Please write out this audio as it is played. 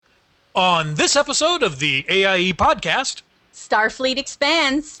On this episode of the AIE podcast, Starfleet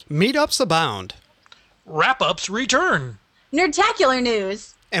expands. Meetups abound. wrap-ups return. Nerdtacular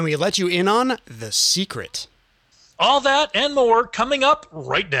news. And we let you in on the secret. All that and more coming up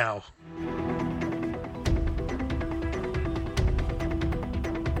right now.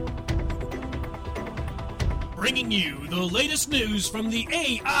 Bringing you the latest news from the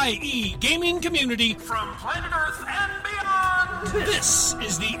AIE gaming community from planet Earth and beyond. This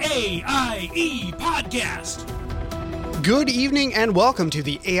is the AIE podcast. Good evening and welcome to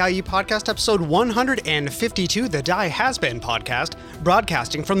the AIE podcast episode 152, the Die Has Been podcast,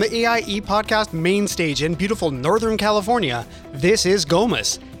 broadcasting from the AIE podcast main stage in beautiful Northern California. This is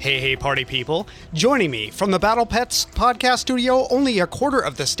Gomez. Hey party people. Joining me from the Battle Pets podcast studio only a quarter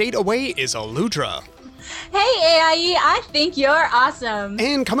of the state away is Aludra. Hey AIE, I think you're awesome.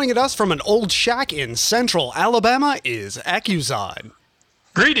 And coming at us from an old shack in central Alabama is Accuzod.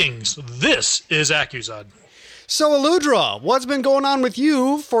 Greetings, this is Accuzod. So, Aludra, what's been going on with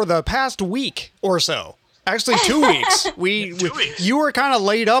you for the past week or so? Actually, 2 weeks. 2 weeks. You were kind of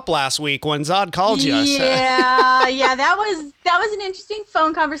laid up last week when Zod called you. Yeah, that was an interesting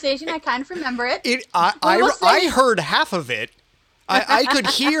phone conversation. I kind of remember it. I heard half of it. I could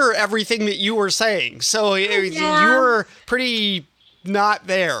hear everything that you were saying. So you were pretty not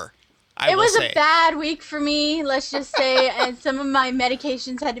there. It was a bad week for me, let's just say, and some of my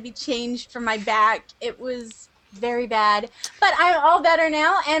medications had to be changed for my back. It was very bad. But I'm all better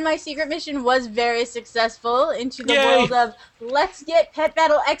now, and my secret mission was very successful into the world of let's get Pet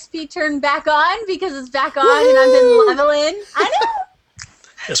Battle XP turned back on, because it's back on. Woo! And I've been leveling. I know!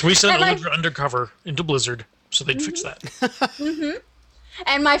 Yes, we sent Aludra undercover into Blizzard, so they'd fix that. Mm-hmm.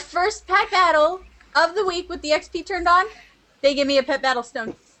 And my first Pet Battle of the week with the XP turned on, they give me a Pet Battle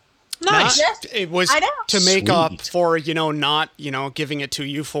Stone. Nice. Yes, it was to make up for, not, giving it to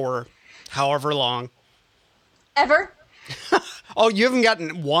you for however long. Ever. Oh, you haven't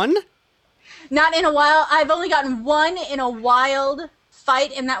gotten one? Not in a while. I've only gotten one in a wild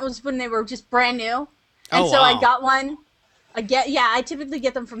fight, and that was when they were just brand new. And so I got one. I typically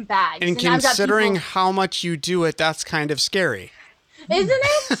get them from bags. And considering how much you do it, that's kind of scary. Isn't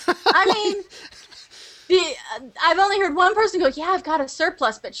it? I mean, I've only heard one person go, yeah, I've got a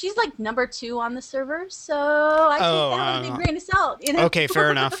surplus, but she's like number 2 on the server, so I take that with a big grain of salt. Okay,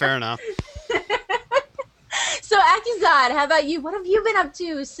 fair enough. So, Accuzod, how about you? What have you been up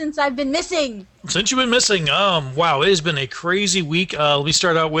to since I've been missing? Since you've been missing, wow, it has been a crazy week. Let me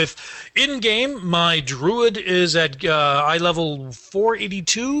start out with in-game. My druid is at eye level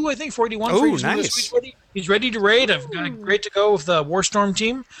 482, I think, 481. Oh, nice. He's ready to raid. I've got great to go with the Warstorm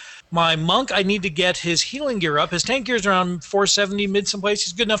team. My monk, I need to get his healing gear up. His tank gear is around 470 mid someplace.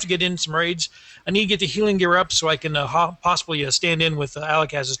 He's good enough to get in some raids. I need to get the healing gear up so I can possibly stand in with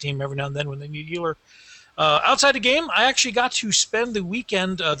Alakaz's team every now and then when they need a healer. Outside the game, I actually got to spend the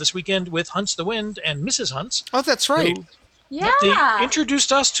weekend, this weekend, with Hunts the Wind and Mrs. Hunts. Oh, that's right. They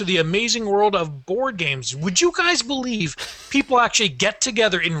introduced us to the amazing world of board games. Would you guys believe people actually get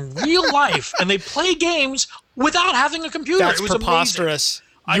together in real life and they play games without having a computer? That's it was preposterous.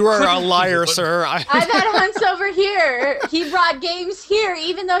 Amazing. You are a liar, sir. I've had Hunts over here. He brought games here,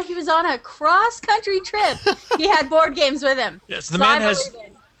 even though he was on a cross-country trip. He had board games with him. Yes, the man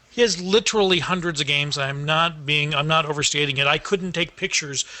He has literally hundreds of games. I'm not overstating it. I couldn't take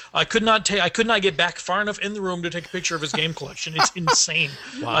pictures. I could not get back far enough in the room to take a picture of his game collection. It's insane.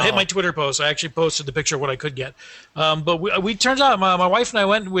 Wow. I hit my Twitter post. I actually posted the picture of what I could get. But we turns out my wife and I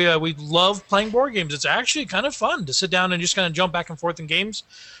went. We love playing board games. It's actually kind of fun to sit down and just kind of jump back and forth in games.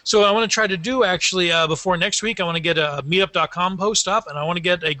 So I want to try to do actually before next week. I want to get a meetup.com post up, and I want to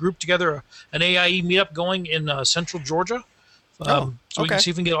get a group together, an AIE meetup going in central Georgia. So we can see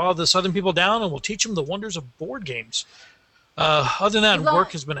if we can get all the southern people down, and we'll teach them the wonders of board games. Other than that,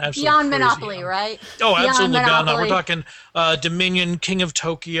 work has been absolutely beyond crazy. Monopoly, right? Oh, beyond absolutely beyond that. Monopoly. We're talking Dominion, King of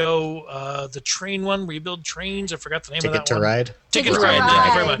Tokyo, the train one where you build trains. I forgot the name of that one. Ticket to Ride. Thank you very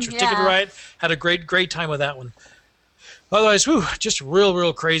much. Yeah. Ticket to Ride. Had a great time with that one. Otherwise, just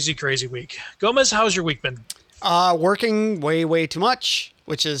real crazy week. Gomez, how's your week been? Working way too much,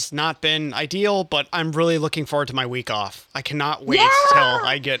 which has not been ideal, but I'm really looking forward to my week off. I cannot wait till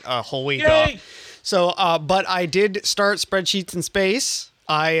I get a whole week off. So, but I did start Spreadsheets in Space.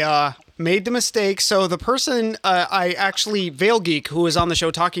 I made the mistake. So the person Veil Geek, who was on the show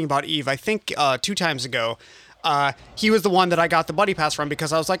talking about Eve, I think 2 times ago, he was the one that I got the buddy pass from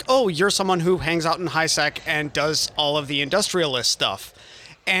because I was like, oh, you're someone who hangs out in HiSec and does all of the industrialist stuff.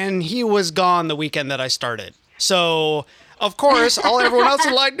 And he was gone the weekend that I started. So of course, everyone else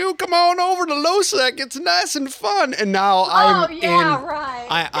is like, dude, come on over to Losec. It's nice and fun. And now I'm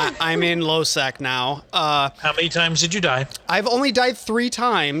in Losec now. How many times did you die? I've only died 3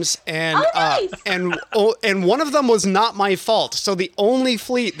 times, and nice. and one of them was not my fault. So the only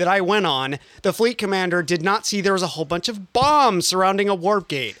fleet that I went on, the fleet commander did not see there was a whole bunch of bombs surrounding a warp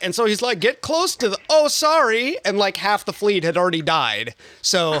gate, and so he's like, "Get close to the." Oh, sorry, and like half the fleet had already died.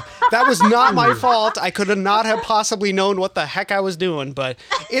 So that was not my fault. I could not have possibly known what the heck I was doing, but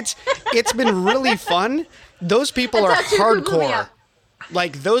it's been really fun. Those people are hardcore.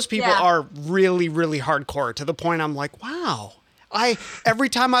 Like, those people are really, really hardcore, to the point I'm like, wow. Every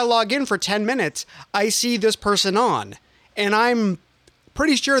time I log in for 10 minutes, I see this person on, and I'm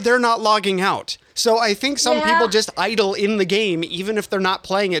pretty sure they're not logging out. So I think some people just idle in the game, even if they're not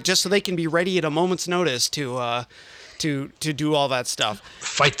playing it, just so they can be ready at a moment's notice to do all that stuff.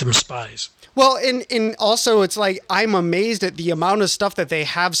 Fight them spies. Well, and also it's like, I'm amazed at the amount of stuff that they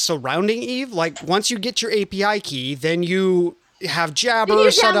have surrounding Eve. Like, once you get your API key, then you have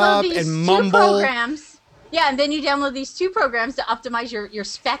Jabber set up and Mumble. Programs. Yeah, and then you download these 2 programs to optimize your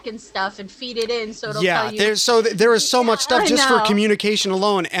spec and stuff and feed it in, so it'll tell you. There is so much stuff just for communication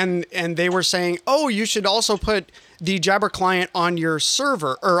alone, and they were saying, oh, you should also put the Jabber client on your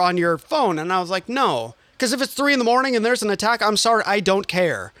server or on your phone, and I was like, no. Because if it's 3 a.m. and there's an attack, I'm sorry, I don't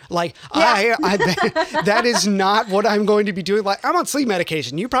care. Like, that is not what I'm going to be doing. Like, I'm on sleep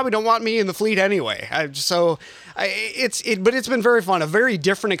medication. You probably don't want me in the fleet anyway. But it's been very fun. A very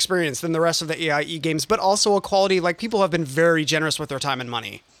different experience than the rest of the AIE games, but also a quality. Like, people have been very generous with their time and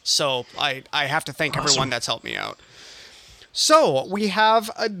money. So I have to thank everyone that's helped me out. So we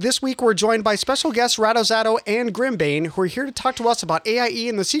have, this week we're joined by special guests Ratozato and Grimbane, who are here to talk to us about AIE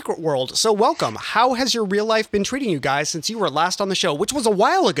in the secret world. So welcome. How has your real life been treating you guys since you were last on the show, which was a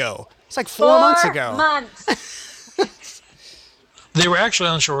while ago? It's like 4 months ago. 4 months. They were actually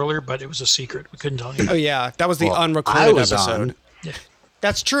on the show earlier, but it was a secret. We couldn't tell you. Oh yeah, that was the unrecorded episode. Yeah.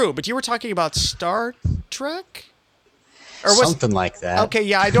 That's true, but you were talking about Star Trek? Or something like that. Okay,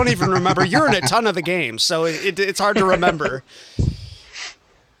 yeah, I don't even remember. You're in a ton of the games, so it's hard to remember.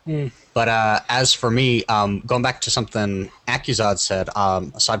 But as for me, going back to something Akuzad said,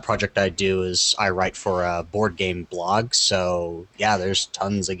 a side project I do is I write for a board game blog. So yeah, there's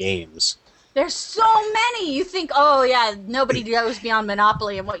tons of games. There's so many. You think, oh yeah, nobody goes beyond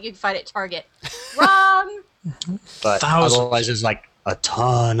Monopoly and what you'd find at Target. Wrong. But otherwise, there's like a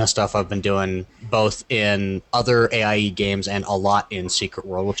ton of stuff I've been doing, both in other AIE games and a lot in Secret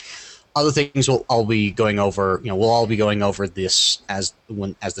World, which other things we'll all be going over. You know, we'll all be going over this as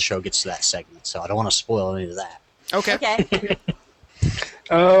the show gets to that segment. So I don't want to spoil any of that. Okay.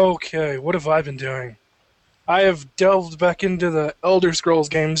 Okay, what have I been doing? I have delved back into the Elder Scrolls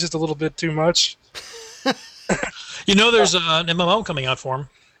games just a little bit too much. You know, there's an MMO coming out for him.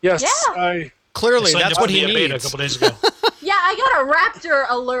 Yes, Yeah. Clearly, that's what he needs. A couple days ago. Yeah, I got a raptor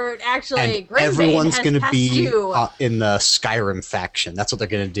alert, actually. And Grimbane everyone's has going to passed be you. in the Skyrim faction. That's what they're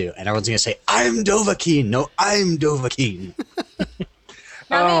going to do. And everyone's going to say, I'm Dovahkiin. No, I'm Dovahkiin.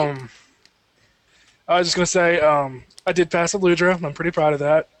 I was just going to say, I did pass Eludra. I'm pretty proud of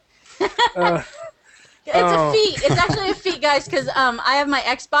that. It's a feat. It's actually a feat, guys, because I have my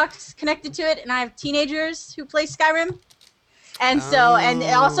Xbox connected to it, and I have teenagers who play Skyrim. And and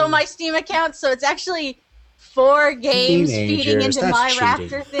also my Steam account, so it's actually 4 games feeding into my cheating.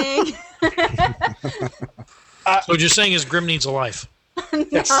 Raptor thing. So what you're saying is Grim needs a life.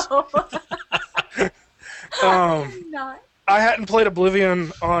 Yes. Not. I hadn't played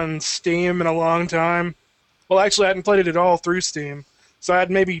Oblivion on Steam in a long time. Well, actually, I hadn't played it at all through Steam. So I had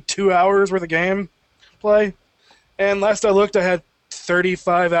maybe 2 hours worth of game play. And last I looked, I had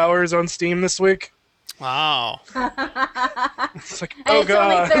 35 hours on Steam this week. Wow. It's like, And it's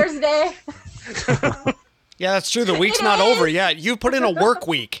only Thursday. Yeah, that's true. The week's not over yet. You put in a work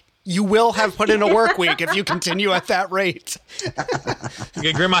week. You will have put in a work week if you continue at that rate.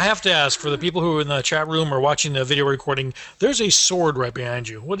 Okay, Grim, I have to ask, for the people who are in the chat room or watching the video recording, there's a sword right behind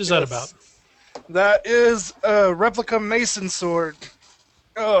you. What is that about? That is a replica mason sword.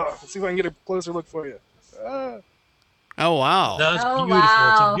 Let's see if I can get a closer look for you. Oh, wow. That's Oh, beautiful.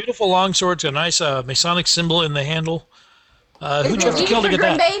 wow. It's a beautiful long sword. It's got a nice Masonic symbol in the handle. Who'd you have to Is it kill to for get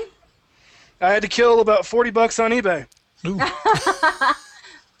that? Grimbane? I had to kill about $40 on eBay. Ooh,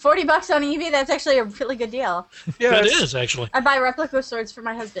 $40 on eBay, that's actually a really good deal. Yeah, that it's is, actually. I buy replica swords for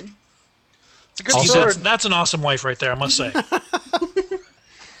my husband. a good Also, sword. that's an awesome wife right there, I must say.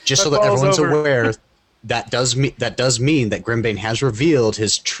 Just so That that falls everyone's over. aware, that does mean that Grimbane has revealed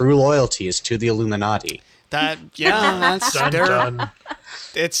his true loyalty is to the Illuminati. That's Dun, dun.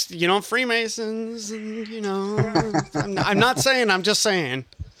 It's, Freemasons, and, I'm not saying, I'm just saying.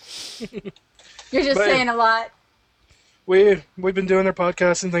 You're just saying a lot. We've been doing their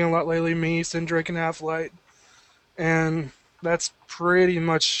podcasting thing a lot lately, me, Cindric, and Half-Light. And that's pretty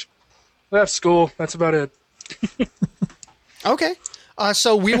much... That's school. That's about it. Okay.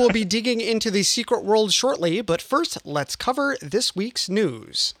 So we will be digging into the secret world shortly, but first, let's cover this week's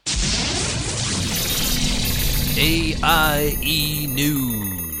news. AIE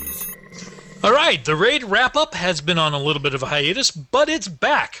News. All right, the raid wrap-up has been on a little bit of a hiatus, but it's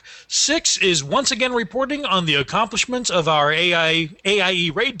back. Six is once again reporting on the accomplishments of our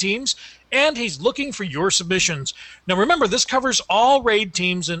AIE raid teams, and he's looking for your submissions. Now remember, this covers all raid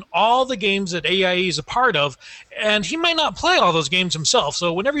teams and all the games that AIE is a part of, and he might not play all those games himself,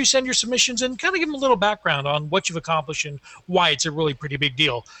 so whenever you send your submissions in, kind of give him a little background on what you've accomplished and why it's a really pretty big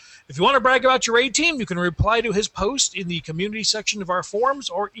deal. If you want to brag about your raid team, you can reply to his post in the community section of our forums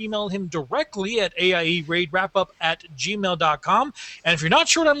or email him directly at aieraidrappup@gmail.com. And if you're not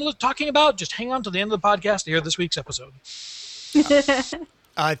sure what I'm talking about, just hang on to the end of the podcast to hear this week's episode.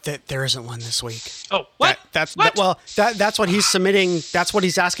 There isn't one this week. Oh, what? That's what he's submitting. That's what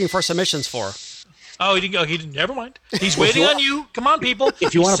he's asking for submissions for. Oh, he didn't. Never mind. He's waiting on you. Come on, people.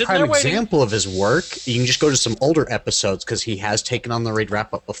 If you want a prime example of his work, you can just go to some older episodes because he has taken on the raid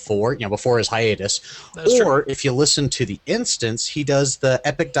wrap-up before, before his hiatus. That's true. If you listen to the instance, he does the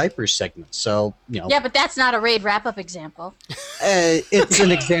Epic Diapers segment. So, Yeah, but that's not a raid wrap-up example. It's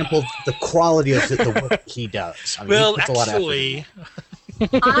an example of the quality of the work he does. I mean, well, he puts a lot of effort actually...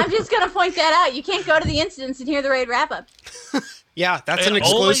 I'm just going to point that out. You can't go to the instance and hear the raid wrap-up. Yeah, that's an And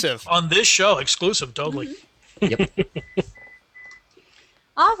exclusive. only on this show, exclusive, totally. Yep.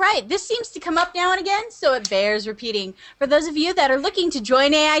 All right, this seems to come up now and again, so it bears repeating. For those of you that are looking to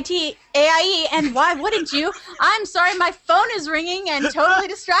join AIE, and why wouldn't you? I'm sorry, my phone is ringing and totally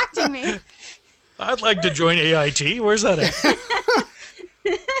distracting me. I'd like to join AIT. Where's that at?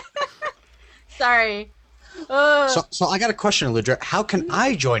 Sorry. So I got a question, Ludra. How can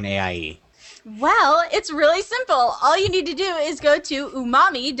I join AIE? Well, it's really simple. All you need to do is go to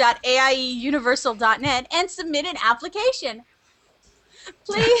umami.aieuniversal.net and submit an application.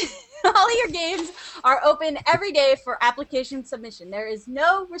 Please, all your games are open every day for application submission. There is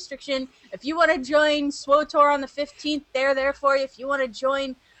no restriction. If you want to join SWOTOR on the 15th, they're there for you. If you want to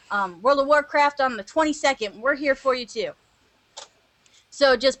join World of Warcraft on the 22nd, we're here for you too.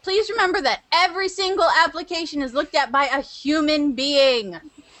 So just please remember that every single application is looked at by a human being.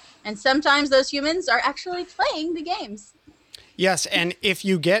 And sometimes those humans are actually playing the games. Yes, and if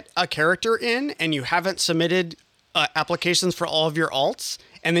you get a character in and you haven't submitted applications for all of your alts,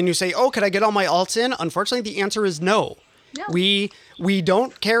 and then you say, oh, could I get all my alts in? Unfortunately, the answer is no. No. We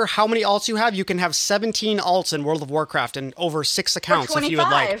don't care how many alts you have. You can have 17 alts in World of Warcraft and over 6 accounts if you would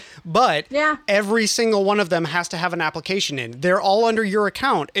like. But every single one of them has to have an application in. They're all under your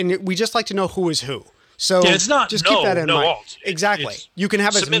account, and we just like to know who is who. So it's not just keep that in mind. Alt. Exactly. It's you can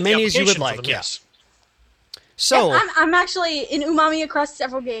have as many as you would like. Yes. So I'm actually in Umami across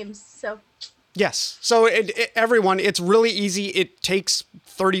several games. So yes. So everyone, it's really easy. It takes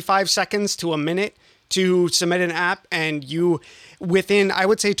 35 seconds to a minute to submit an app, and you within, I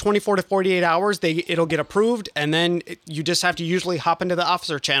would say, 24 to 48 hours, it'll get approved, and then you just have to usually hop into the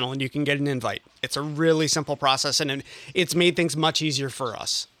officer channel and you can get an invite. It's a really simple process, and it's made things much easier for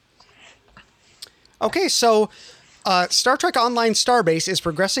us. Okay, so Star Trek Online Starbase is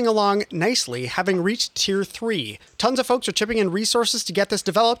progressing along nicely, having reached Tier 3. Tons of folks are chipping in resources to get this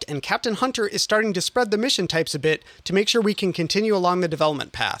developed, and Captain Hunter is starting to spread the mission types a bit to make sure we can continue along the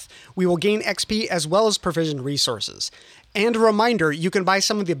development path. We will gain XP as well as provision resources. And a reminder, you can buy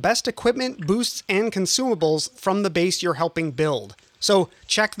some of the best equipment, boosts, and consumables from the base you're helping build. So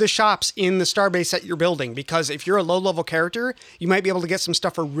check the shops in the starbase that you're building, because if you're a low-level character, you might be able to get some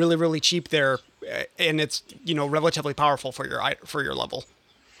stuff for really, really cheap there, and it's relatively powerful for your level.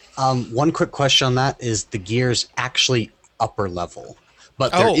 One quick question on that is the gear's actually upper level,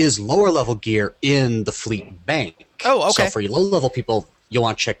 but there is lower level gear in the fleet bank. Oh, okay. So for your low-level people, you'll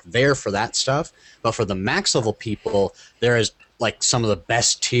want to check there for that stuff, but for the max-level people, there is like some of the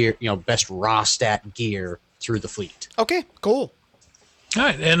best tier, best raw stat gear through the fleet. Okay, cool. All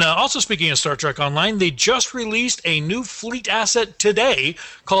right, and also speaking of Star Trek Online, they just released a new fleet asset today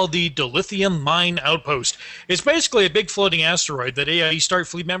called the Dilithium Mine Outpost. It's basically a big floating asteroid that AIE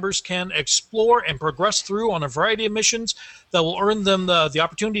Starfleet members can explore and progress through on a variety of missions that will earn them the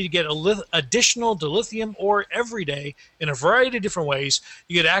opportunity to get additional dilithium ore every day in a variety of different ways.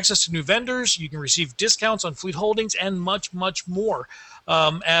 You get access to new vendors, you can receive discounts on fleet holdings, and much, much more.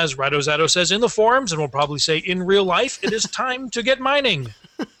 As Radozato says in the forums, and we'll probably say in real life, it is time to get mining.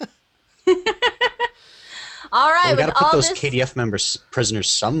 All right, Well, we got to put those this... KDF prisoners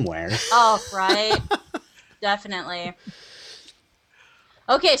somewhere. Oh, right. Definitely.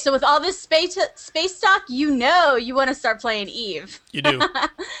 Okay, so with all this space talk, you want to start playing Eve. You do.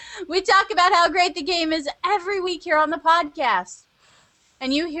 We talk about how great the game is every week here on the podcast.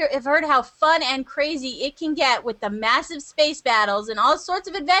 And you have heard how fun and crazy it can get with the massive space battles and all sorts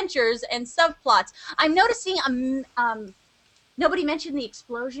of adventures and subplots. I'm noticing nobody mentioned the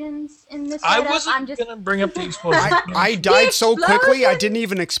explosions in this. I wasn't going to bring up the explosions. I died so quickly, I didn't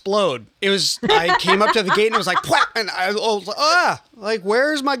even explode. I came up to the gate and it was like, "Pwah!" And I was like,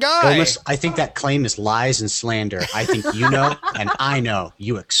 where's my guy? Gomez, I think that claim is lies and slander. I think you know, and I know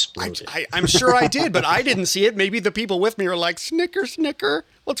you exploded. I'm sure I did, but I didn't see it. Maybe the people with me are like, snicker, snicker.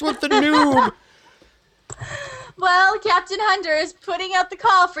 What's with the noob? Well, Captain Hunter is putting out the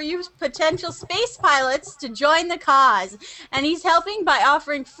call for you potential space pilots to join the cause, and he's helping by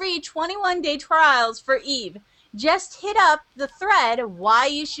offering free 21-day trials for Eve. Just hit up the thread why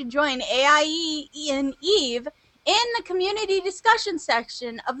you should join AIE in Eve in the community discussion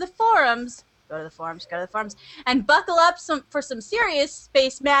section of the forums. Go to the forums, and buckle up for some serious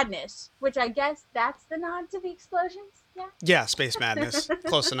space madness, which I guess that's the nod to the explosions. Yeah, space madness.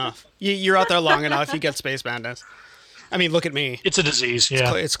 Close enough. You're out there long enough, you get space madness. I mean, look at me. It's a disease,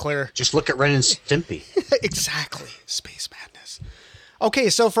 yeah. It's clear. Just look at Ren and Stimpy. Exactly. Space madness. Okay,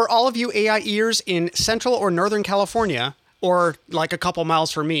 so for all of you AIEers in Central or Northern California, or like a couple miles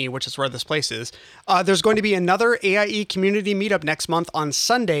from me, which is where this place is, there's going to be another AIE community meetup next month on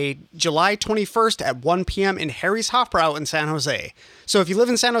Sunday, July 21st at 1 p.m. in Harry's Hofbrau in San Jose. So if you live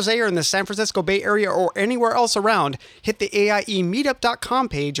in San Jose or in the San Francisco Bay Area or anywhere else around, hit the AIEmeetup.com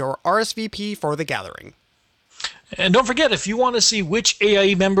page or RSVP for the gathering. And don't forget, if you want to see which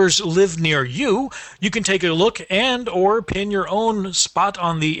AIE members live near you, you can take a look and or pin your own spot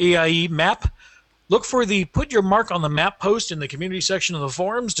on the AIE map. Look for the Put Your Mark on the Map post in the community section of the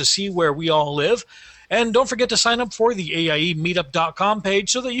forums to see where we all live. And don't forget to sign up for the AIEmeetup.com page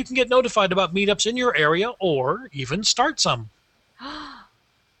so that you can get notified about meetups in your area or even start some.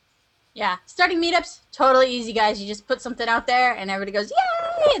 Yeah, starting meetups, totally easy, guys. You just put something out there and everybody goes,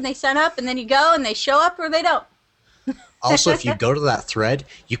 yay! And they sign up and then you go and they show up or they don't. Also, if you go to that thread,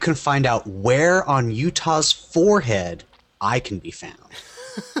 you can find out where on Utah's forehead I can be found.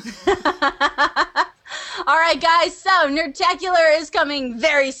 All right, guys, so Nerdtacular is coming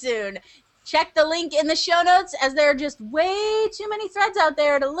very soon. Check the link in the show notes, as there are just way too many threads out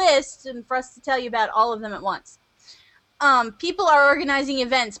there to list and for us to tell you about all of them at once. People are organizing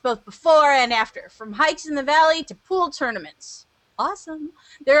events both before and after, from hikes in the valley to pool tournaments. Awesome.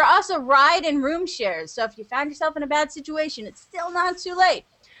 There are also ride and room shares, so if you found yourself in a bad situation, it's still not too late.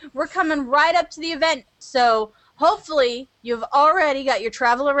 We're coming right up to the event, so hopefully you've already got your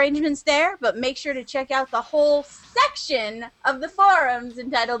travel arrangements there, but make sure to check out the whole section of the forums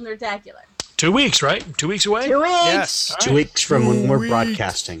entitled Nerdtacular. 2 weeks, right? 2 weeks away? 2 weeks. Yes. 2 weeks from when we're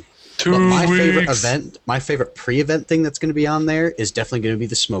broadcasting. But my favorite event, my favorite pre-event thing that's going to be on there is definitely going to be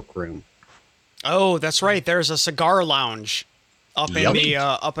the smoke room. Oh, that's right. There's a cigar lounge up in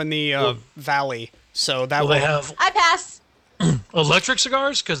the valley. So that will they have I pass. electric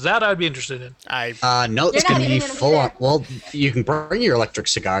cigars? Because that I'd be interested in. No, it's going to be full on. Well, you can bring your electric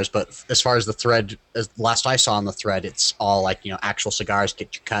cigars, but as far as the thread, as last I saw on the thread, it's all like, actual cigars.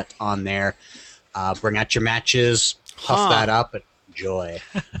 Get your cut on there. Bring out your matches. Puff that up and enjoy.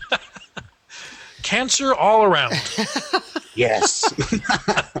 Cancer all around. Yes.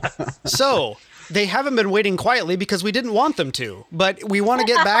 So they haven't been waiting quietly because we didn't want them to, but we want to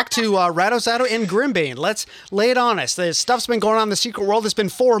get back to Radozato and Grimbane. Let's lay it on us. The stuff's been going on in the secret world. It's been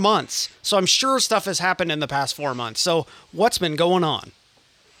 4 months, so I'm sure stuff has happened in the past 4 months. So what's been going on?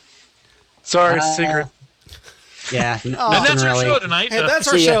 Sorry, secret. Yeah, And that's our really. show tonight. Hey, that's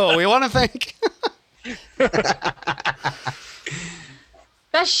our show. We want to thank.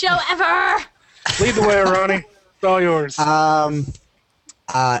 Best show ever. Lead the way, Ronnie. It's all yours.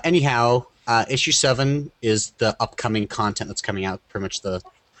 Anyhow, issue 7 is the upcoming content that's coming out. Pretty much the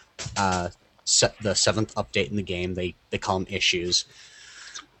 7th update in the game. They call them issues.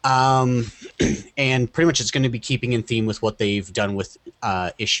 And pretty much it's going to be keeping in theme with what they've done with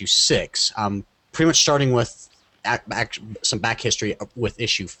issue 6. Pretty much starting with some back history with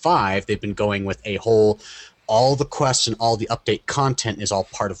issue 5. They've been going with all the quests and all the update content is all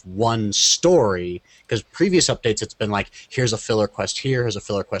part of one story, because previous updates it's been like, here's a filler quest here, here's a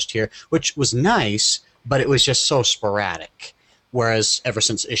filler quest here, which was nice, but it was just so sporadic. Whereas ever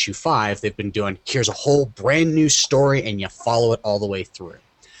since issue 5, they've been doing, here's a whole brand new story, and you follow it all the way through.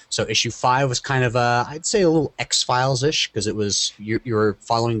 So issue 5 was kind of I'd say a little X-Files-ish, because it was you're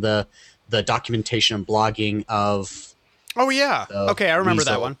following the documentation and blogging of. Oh yeah, okay, I remember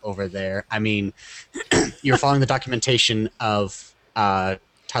that one over there. I mean, you're following the documentation of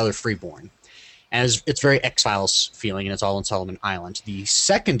Tyler Freeborn. And it's very X-Files feeling, and it's all in Solomon Island. The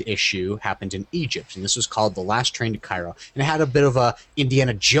second issue happened in Egypt, and this was called The Last Train to Cairo. And it had a bit of a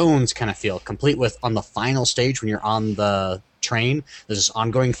Indiana Jones kind of feel, complete with, on the final stage when you're on the train, there's this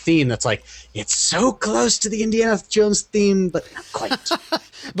ongoing theme that's like, it's so close to the Indiana Jones theme, but not quite.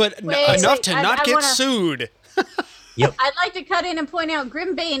 But enough to not get sued. Yep. I'd like to cut in and point out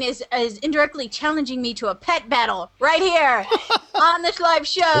Grimbane is indirectly challenging me to a pet battle right here on this live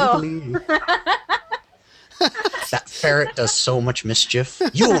show. That ferret does so much mischief.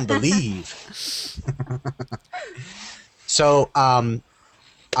 You won't believe. So,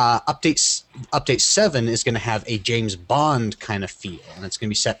 update 7 is going to have a James Bond kind of feel, and it's going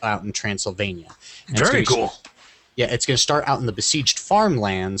to be set out in Transylvania. And Very cool. It's going to start out in the besieged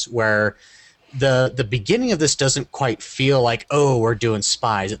farmlands where the beginning of this doesn't quite feel like, oh, we're doing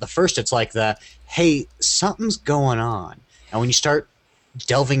spies. At the first, it's like hey, something's going on. And when you start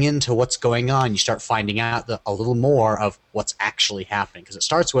delving into what's going on, you start finding out a little more of what's actually happening. Because it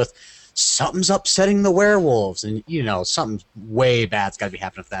starts with, something's upsetting the werewolves. And, something way bad's got to be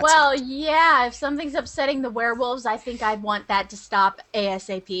happening if that's it. Yeah, if something's upsetting the werewolves, I think I'd want that to stop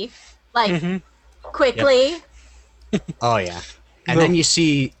ASAP. Like, quickly. Yep. Oh, yeah. And then you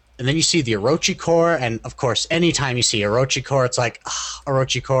see the Orochi Corps, and of course, anytime you see Orochi Corps, it's like,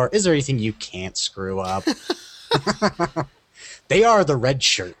 Orochi Corps, is there anything you can't screw up? They are the red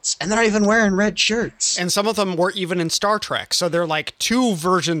shirts, and they're not even wearing red shirts. And some of them were even in Star Trek, so they're like 2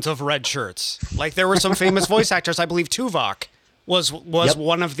 versions of red shirts. Like there were some famous voice actors, I believe Tuvok was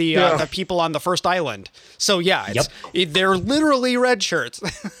one of the people on the first island. So yeah, they're literally red shirts.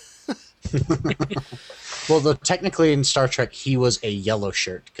 Well, technically in Star Trek, he was a yellow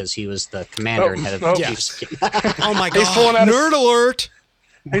shirt because he was the commander and head of the Chiefs. Oh my god! Nerd alert!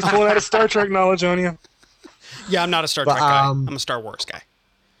 He's pulling out of Star Trek knowledge on you. Yeah, I'm not a Star Trek guy. I'm a Star Wars guy.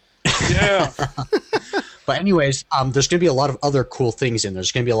 Yeah. But anyways, there's going to be a lot of other cool things in there.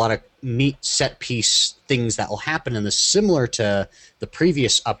 There's going to be a lot of neat set piece things that will happen in this, similar to the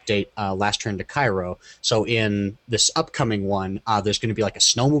previous update, Last Train to Cairo. So in this upcoming one, there's going to be like a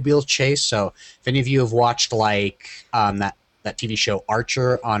snowmobile chase. So if any of you have watched like that TV show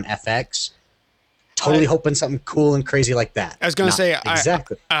Archer on FX, totally hoping something cool and crazy like that. I was going to say,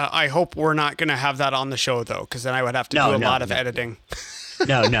 exactly. I hope we're not going to have that on the show though, because then I would have to do a lot of editing.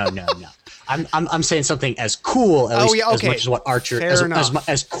 No. I'm saying something as cool, as much as what Archer,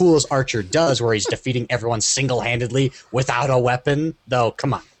 as cool as Archer does, where he's defeating everyone single-handedly without a weapon. Though,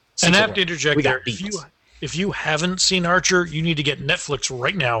 come on. And I have to interject there. If you haven't seen Archer, you need to get Netflix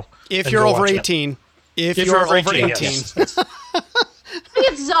right now. If you're over 18. If you're over 18. Yes.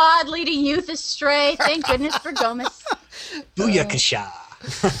 It's Zod leading youth astray. Thank goodness for Gomez. Booyakasha.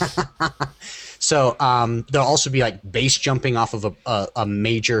 So there'll also be like base jumping off of a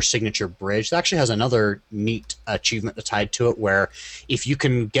major signature bridge. That actually has another neat achievement tied to it, where if you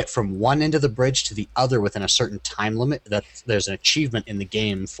can get from one end of the bridge to the other within a certain time limit, there's an achievement in the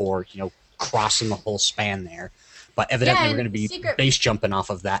game for crossing the whole span there. But evidently we're going to be base jumping off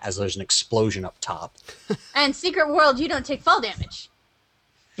of that as there's an explosion up top. And Secret World, you don't take fall damage.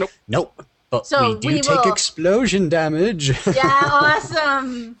 Nope. But so we do take explosion damage. Yeah,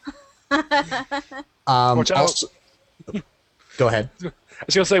 awesome. Watch out. Go ahead. I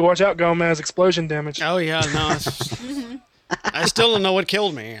was going to say, watch out, Gomez. Explosion damage. Oh, yeah, no. I still don't know what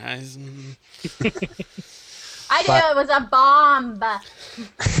killed me. I knew it was a bomb.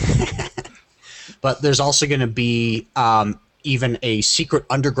 But there's also going to be even a secret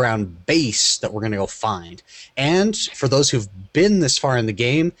underground base that we're going to go find. And for those who've been this far in the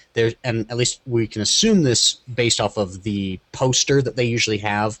game, and at least we can assume this based off of the poster that they usually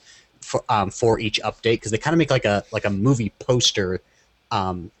have for each update, because they kind of make like a movie poster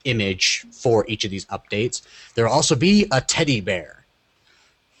image for each of these updates. There will also be a teddy bear.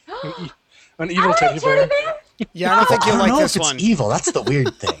 An evil teddy bear. Yeah, I don't think you'll like this one. It's evil. That's the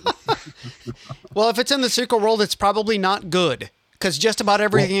weird thing. Well, if it's in the Secret World, it's probably not good, because just about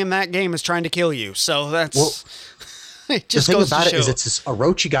everything in that game is trying to kill you. So that's it. Just the thing goes about to it show. is, it's this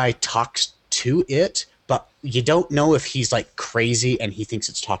Orochi guy talks to it, but you don't know if he's like crazy and he thinks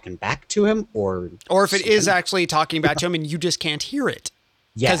it's talking back to him, or if it is actually talking back to him and you just can't hear it.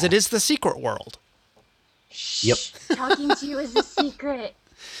 Because it is the Secret World. Yep. Talking to you is a secret.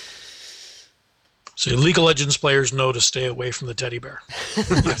 So League of Legends players know to stay away from the teddy bear.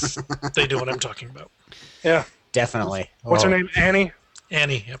 Yes, they do what I'm talking about. Yeah. Definitely. What's her name? Annie?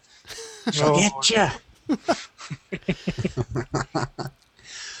 Annie, yep. She'll get ya.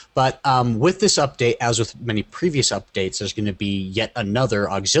 But with this update, as with many previous updates, there's going to be yet another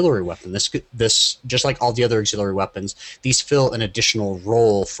auxiliary weapon. This, just like all the other auxiliary weapons, these fill an additional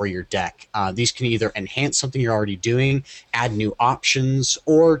role for your deck. These can either enhance something you're already doing, add new options,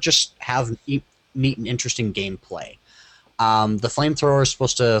 or just have neat and interesting gameplay. The flamethrower is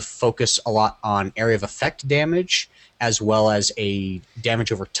supposed to focus a lot on area of effect damage, as well as a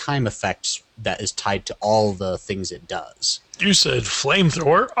damage over time effect that is tied to all the things it does. You said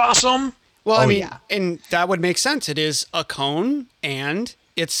flamethrower. Awesome. Well, I mean, and that would make sense. It is a cone, and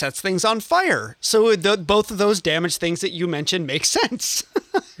it sets things on fire. So both of those damage things that you mentioned make sense.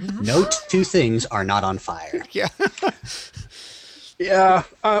 No two things are not on fire. Yeah. Yeah,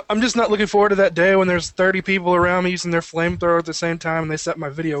 I'm just not looking forward to that day when there's 30 people around me using their flamethrower at the same time and they set my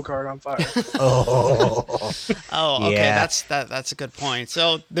video card on fire. Oh, okay. Yeah. That's a good point.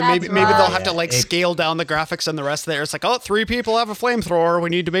 So then That's maybe they'll have to right. scale down the graphics and the rest of it. It's like, oh, 3 people have a flamethrower.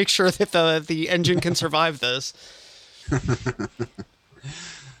 We need to make sure that the engine can survive this.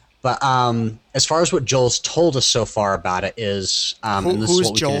 But as far as what Joel's told us so far about it is, and this Who's is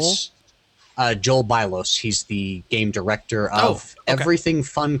what we Joel? Joel Bylos. He's the game director of okay. everything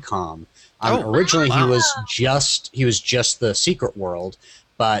Funcom. Oh, Originally, wow. he was just the Secret World,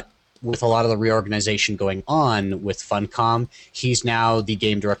 but with a lot of the reorganization going on with Funcom, he's now the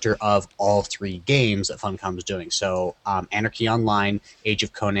game director of all 3 games that Funcom is doing. So, Anarchy Online, Age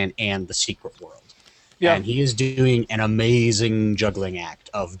of Conan, and the Secret World. Yeah. And he is doing an amazing juggling act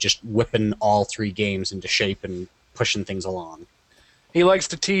of just whipping all 3 games into shape and pushing things along. He likes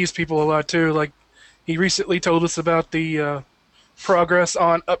to tease people a lot too. Like, he recently told us about the progress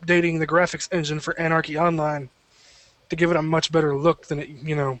on updating the graphics engine for Anarchy Online to give it a much better look than it.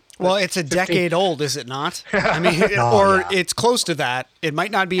 Well, it's a 15 decade old, is it not? I mean, it's close to that. It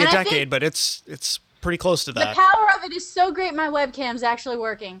might not be And a I think decade, but it's pretty close to The that. power of it is so great. My webcam's actually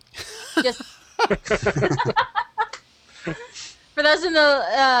working. Just for those in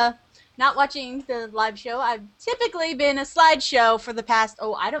the not watching the live show, I've typically been a slideshow for the past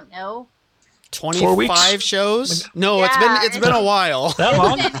 25 shows? No, Yeah, it's been a while. That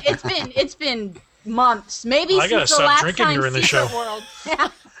long? it's been months, maybe I gotta since the stop last drinking time during this Secret show. World. Yeah.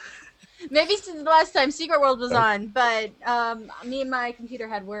 Maybe since the last time Secret World was on, but me and my computer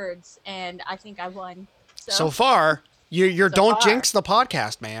had words, and I think I won. So far, you're So don't far. jinx the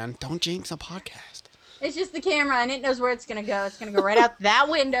podcast, man. Don't jinx the podcast. It's just the camera, and it knows where it's gonna go. It's gonna go right out that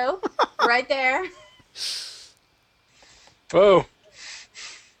window, right there. Whoa.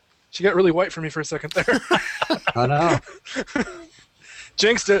 She got really white for me for a second there. Oh no.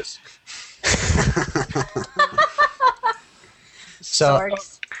 Jinxed it. So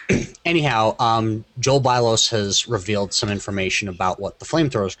Dorks. anyhow, Joel Bylos has revealed some information about what the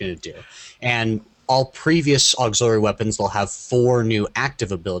flamethrower is going to do. And all previous auxiliary weapons, they'll have 4 new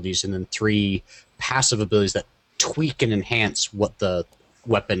active abilities and then 3 passive abilities that tweak and enhance what the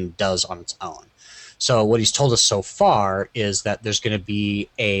weapon does on its own. So what he's told us so far is that there's going to be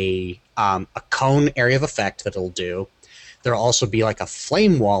a cone area of effect that it'll do. There'll also be like a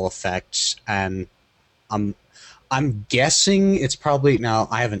flame wall effect, and I'm guessing it's probably, now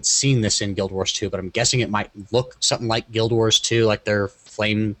I haven't seen this in Guild Wars 2, but I'm guessing it might look something like Guild Wars 2, like their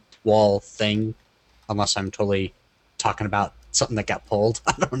flame wall thing, unless I'm totally talking about something that got pulled.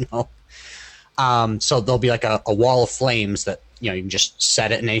 I don't know. So there'll be like a wall of flames that, you can just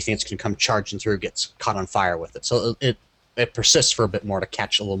set it, and anything that's going to come charging through gets caught on fire with it. So it persists for a bit more to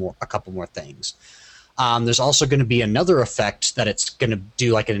catch a couple more things. There's also going to be another effect that it's going to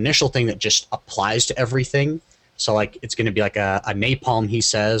do like an initial thing that just applies to everything. So like it's going to be like a napalm, he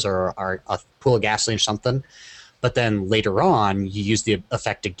says, or a pool of gasoline or something. But then later on, you use the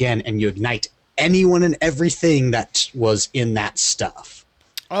effect again, and you ignite anyone and everything that was in that stuff.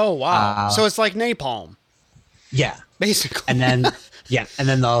 Oh, wow. So it's like napalm. Yeah. Basically. And then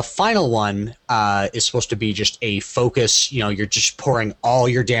the final one is supposed to be just a focus. You're just pouring all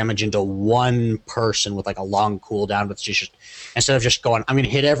your damage into one person with like a long cooldown. But it's just instead of just going, I'm going to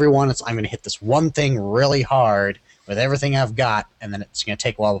hit everyone, I'm going to hit this one thing really hard with everything I've got, and then it's going to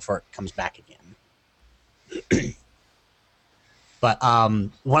take a while before it comes back again. But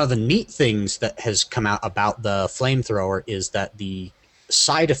one of the neat things that has come out about the flamethrower is that the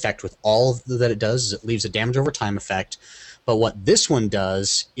side effect with all that it does is it leaves a damage over time effect. But what this one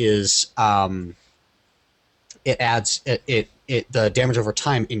does is it adds the damage over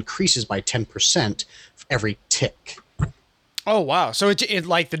time increases by 10% for every tick. Oh, wow. So it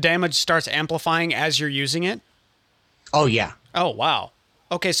like the damage starts amplifying as you're using it? Oh yeah. Oh, wow.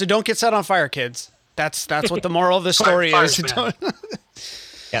 Okay, so don't get set on fire, kids. That's what the moral of the story Fire's is. bad.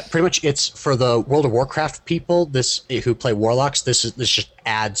 Yeah, pretty much. It's for the World of Warcraft people. This who play warlocks. This just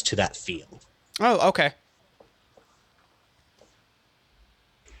adds to that feel. Oh, okay.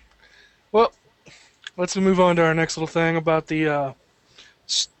 Well, let's move on to our next little thing about the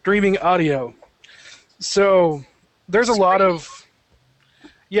streaming audio. So there's a lot of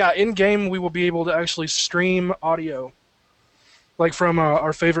in game we will be able to actually stream audio, like from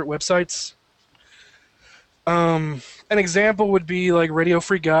our favorite websites. An example would be like Radio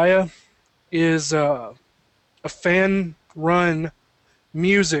Free Gaia is a fan-run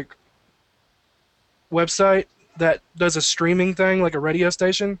music website that does a streaming thing like a radio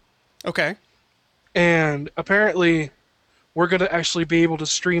station. Okay. And apparently, we're going to actually be able to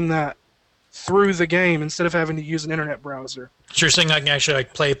stream that through the game instead of having to use an internet browser. So you're saying I can actually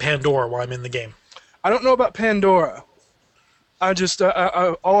like play Pandora while I'm in the game? I don't know about Pandora. I just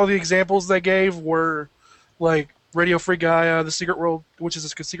all of the examples they gave were like Radio Free Gaia, the Secret World, which is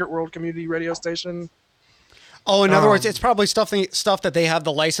a Secret World community radio station. Oh, in other words, it's probably stuff that they have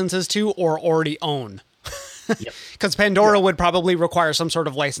the licenses to or already own. Because Pandora would probably require some sort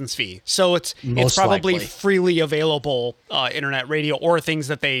of license fee. So it's probably likely freely available internet radio or things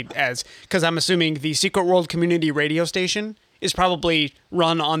that because I'm assuming the Secret World community radio station is probably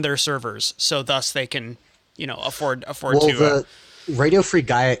run on their servers. So thus they can, afford to. The Radio Free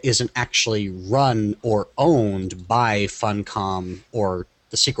Gaia isn't actually run or owned by Funcom or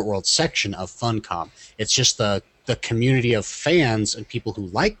the Secret World section of Funcom. It's just the community of fans and people who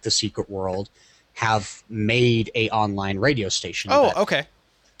like the Secret World have made a online radio station. Okay.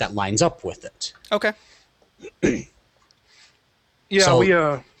 That lines up with it. Okay. Yeah,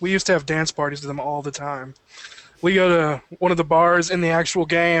 So- we used to have dance parties with them all the time. We go to one of the bars in the actual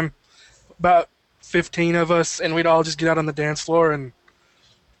game, about 15 of us, and we'd all just get out on the dance floor and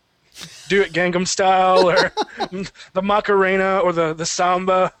do it Gangnam Style or the Macarena or the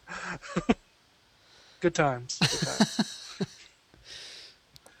Samba. Good times. Good times.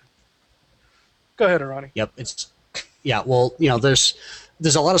 Go ahead, Arani. Yep. Well, there's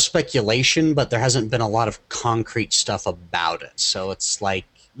a lot of speculation, but there hasn't been a lot of concrete stuff about it. So it's like,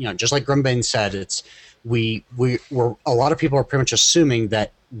 just like Grumbane said, it's we're a lot of people are pretty much assuming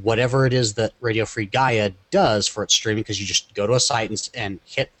that whatever it is that Radio Free Gaia does for its streaming, because you just go to a site and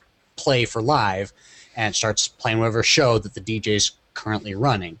hit play for live, and it starts playing whatever show that the DJ's currently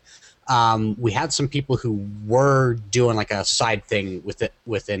running. We had some people who were doing like a side thing with it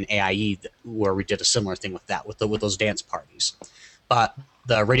within AIE where we did a similar thing with that with those dance parties. But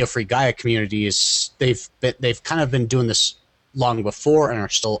the Radio Free Gaia community they've kind of been doing this long before and are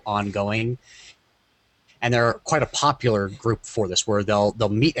still ongoing. And they're quite a popular group for this, where they'll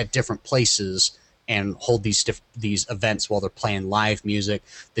meet at different places and hold these events while they're playing live music.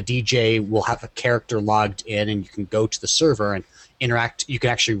 The DJ will have a character logged in, and you can go to the server and interact. You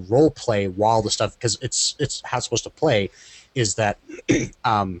can actually role play while the stuff, because it's how it's supposed to play is that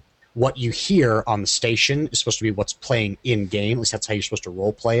what you hear on the station is supposed to be what's playing in game. At least that's how you're supposed to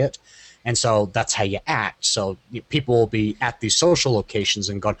role play it. And so that's how you act. So people will be at these social locations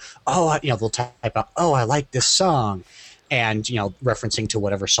and going, they'll type out, I like this song. And, referencing to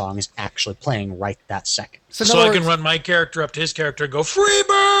whatever song is actually playing right that second. So I can run my character up to his character and go,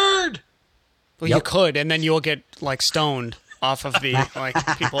 Freebird! Well, you could, and then you'll get, stoned off of the,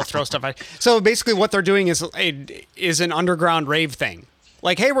 people throw stuff at. So basically what they're doing is an underground rave thing.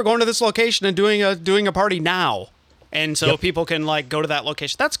 Like, hey, we're going to this location and doing a party now. And so people can, go to that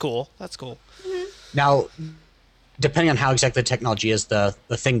location. That's cool. That's cool. Mm-hmm. Now, depending on how exactly the technology is, the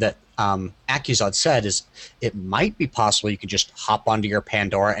thing that Accusod said is it might be possible you could just hop onto your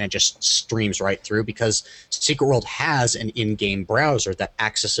Pandora and it just streams right through, because Secret World has an in-game browser that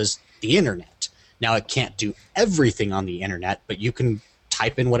accesses the internet. Now, it can't do everything on the internet, but you can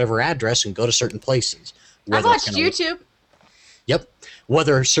type in whatever address and go to certain places. I've watched YouTube. Yep.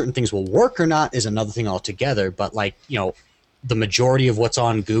 Whether certain things will work or not is another thing altogether, but the majority of what's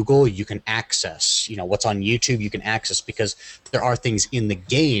on Google you can access. What's on YouTube you can access, because there are things in the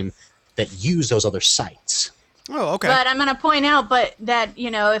game that use those other sites. Oh, okay. But I'm going to point out that,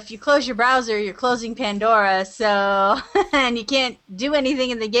 if you close your browser, you're closing Pandora, so, and you can't do anything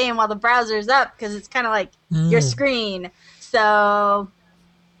in the game while the browser's up, because it's kind of like your screen. So,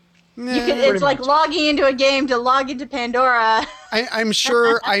 it's like logging into a game to log into Pandora. I'm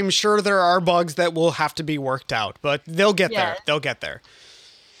sure there are bugs that will have to be worked out, but they'll get there. They'll get there.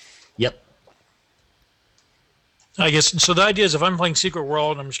 Yep. I guess so. The idea is if I'm playing Secret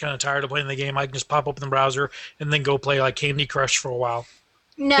World and I'm just kind of tired of playing the game, I can just pop open the browser and then go play like Candy Crush for a while.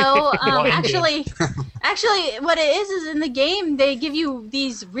 No, Well, in game. actually, what it is in the game they give you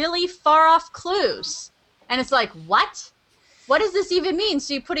these really far off clues, and it's like, what? What does this even mean?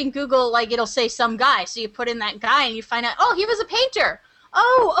 So you put in Google, like it'll say some guy. So you put in that guy, and you find out, oh, he was a painter.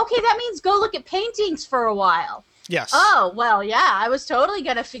 Oh, okay, that means go look at paintings for a while. Yes. Oh, well, yeah, I was totally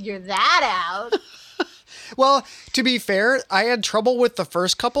gonna figure that out. Well, to be fair, I had trouble with the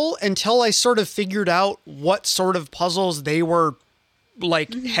first couple until I sort of figured out what sort of puzzles they were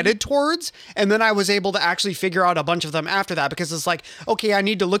like headed towards, and then I was able to actually figure out a bunch of them after that, because it's like, okay, I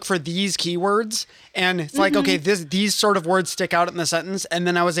need to look for these keywords, and it's like, okay, these sort of words stick out in the sentence, and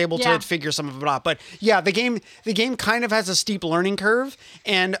then I was able to figure some of it out. But yeah, the game kind of has a steep learning curve,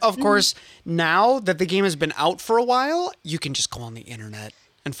 and of course, now that the game has been out for a while, you can just go on the internet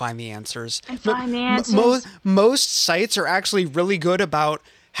and find the answers. Most sites are actually really good about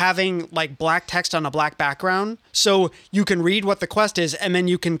having like black text on a black background, so you can read what the quest is, and then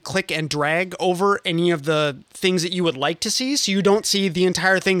you can click and drag over any of the things that you would like to see, so you don't see the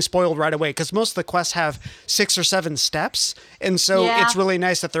entire thing spoiled right away, because most of the quests have 6 or 7 steps, and so it's really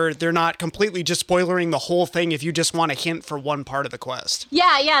nice that they're not completely just spoilering the whole thing if you just want a hint for one part of the quest.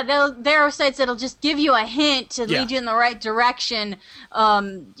 There are sites that'll just give you a hint to lead you in the right direction,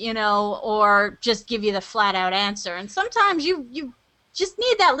 or just give you the flat out answer, and sometimes you just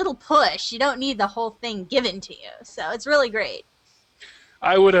need that little push. You don't need the whole thing given to you. So it's really great.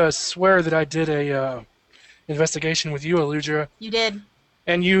 I would swear that I did a investigation with you, Aludra. You did.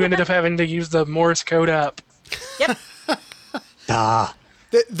 And you ended up having to use the Morse code app. Yep. The I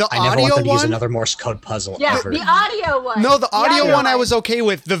never audio wanted to use one? another Morse code puzzle ever. The audio one. No, the audio one I one. was okay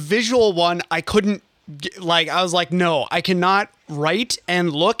with. The visual one, I couldn't, I was like, no, I cannot write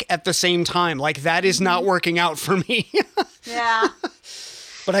and look at the same time. Like, that is not working out for me. Yeah.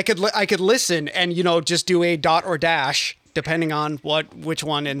 But I could listen and, just do a dot or dash depending on which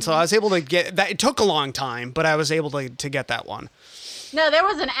one. And so I was able to get that. It took a long time, but I was able to get that one. No, there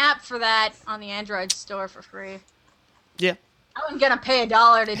was an app for that on the Android store for free. Yeah. I wasn't going to pay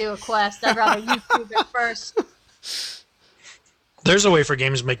 $1 to do a quest. I'd rather YouTube it first. There's a way for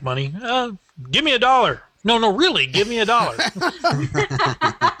games to make money. Give me $1. No, really, give me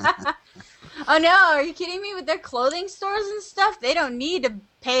 $1. Oh no, are you kidding me? With their clothing stores and stuff, they don't need to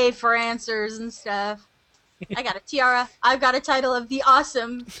pay for answers and stuff. I got a tiara. I've got a title of the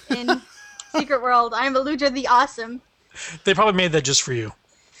Awesome in Secret World. I'm Aludra the Awesome. They probably made that just for you.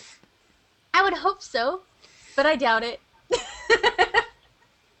 I would hope so, but I doubt it.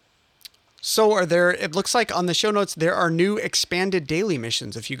 So it looks like on the show notes, there are new expanded daily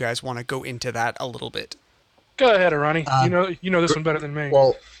missions if you guys want to go into that a little bit. Go ahead, Arani. You know this one better than me.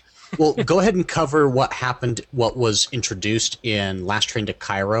 Well, go ahead and cover what was introduced in Last Train to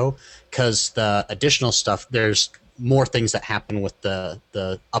Cairo, because the additional stuff, there's more things that happen with the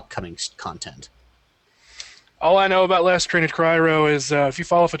upcoming content. All I know about Last Train to Cairo is if you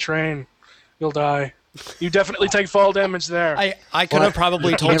fall off a train, you'll die. You definitely take fall damage there. I could have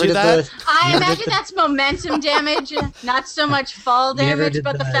probably told you that. I imagine that's momentum damage, not so much fall damage,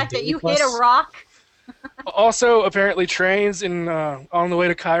 but the fact that you hit a rock. Also, apparently trains on the way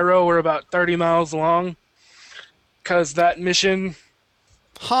to Cairo were about 30 miles long, because that mission,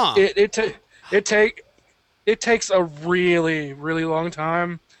 it takes a really, really long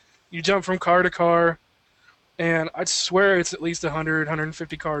time. You jump from car to car, and I'd swear it's at least 100,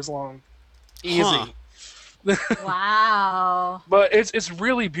 150 cars long. Easy. Wow. But it's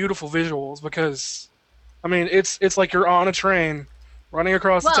really beautiful visuals, because, I mean, it's like you're on a train running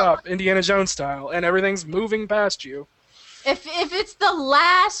across the top, Indiana Jones style, and everything's moving past you. If it's the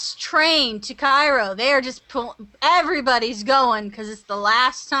last train to Cairo, they are just everybody's going because it's the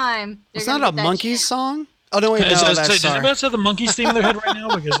last time. Is that a Monkeys song? Oh no, wait, no, does that's anybody else have the Monkeys theme in their head right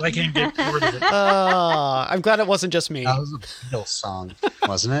now? Because I can't get rid of it. I'm glad it wasn't just me. That was a Beatles song,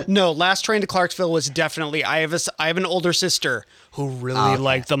 wasn't it? No, Last Train to Clarksville was definitely. I have an older sister who really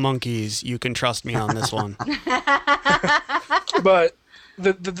liked the Monkeys. You can trust me on this one. But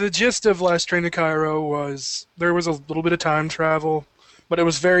the gist of Last Train to Cairo was there was a little bit of time travel, but it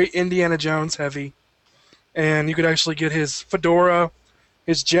was very Indiana Jones heavy, and you could actually get his fedora,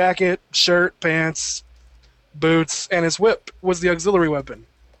 his jacket, shirt, pants, boots, and his whip was the auxiliary weapon.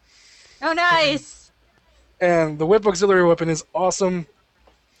 Oh, nice! And the whip auxiliary weapon is awesome,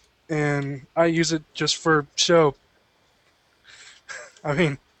 and I use it just for show. I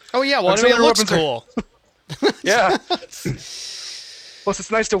mean... Oh yeah, well, I mean, it looks cool. Yeah. Plus,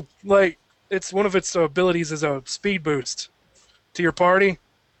 it's nice to, it's one of its abilities is a speed boost to your party.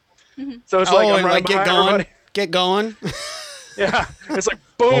 Mm-hmm. So it's I'm riding behind everybody. get going. Yeah, it's like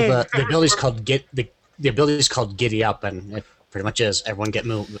boom. Well, the ability's called the ability's called Giddy Up, and it pretty much is everyone get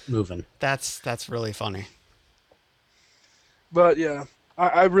moving. That's really funny. But yeah,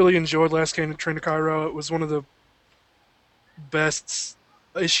 I really enjoyed Last Train to Cairo. It was one of the best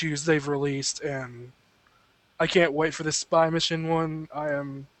issues they've released, and I can't wait for this spy mission one. I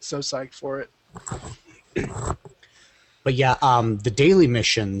am so psyched for it. But yeah, the daily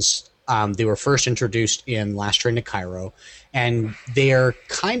missions, they were first introduced in Last Train to Cairo, and they're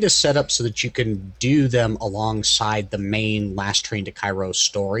kind of set up so that you can do them alongside the main Last Train to Cairo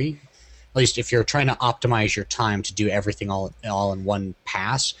story. At least if you're trying to optimize your time to do everything all in one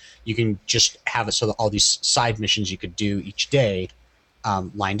pass, you can just have it so that all these side missions you could do each day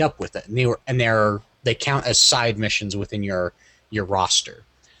lined up with it, and they count as side missions within your roster.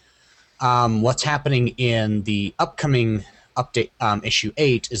 What's happening in the upcoming update, issue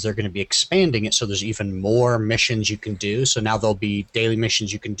 8, is they're going to be expanding it so there's even more missions you can do. So now there'll be daily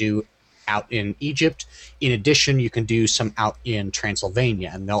missions you can do out in Egypt. In addition, you can do some out in Transylvania,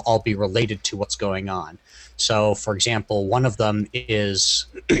 and they'll all be related to what's going on. So, for example, one of them is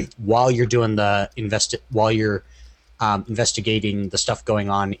while you're doing investigating the stuff going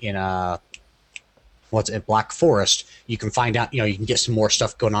on in Black Forest, you can find out, you can get some more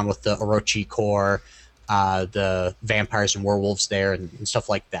stuff going on with the Orochi Corps, the vampires and werewolves there, and stuff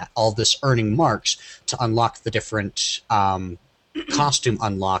like that. All this earning marks to unlock the different costume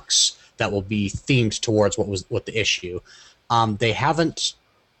unlocks that will be themed towards what the issue. They haven't,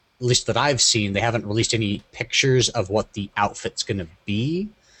 at least that I've seen, they haven't released any pictures of what the outfit's going to be.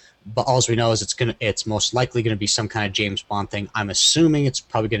 But all we know is it's most likely going to be some kind of James Bond thing. I'm assuming it's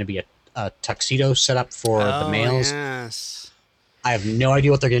probably going to be a tuxedo setup for the males. Yes. I have no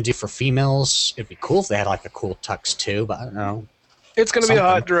idea what they're going to do for females. It'd be cool if they had like a cool tux too, but I don't know. It's going to be a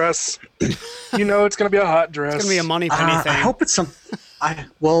hot dress. It's going to be a hot dress. It's going to be a money penny thing. I hope it's I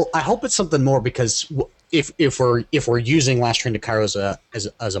hope it's something more, because if we're using Last Train to Cairo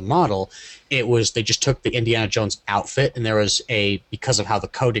as a model, they just took the Indiana Jones outfit, and there was because of how the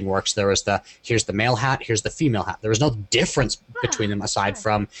coding works, there was here's the male hat, here's the female hat. There was no difference between them aside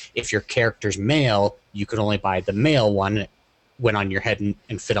from if your character's male, you could only buy the male one, it went on your head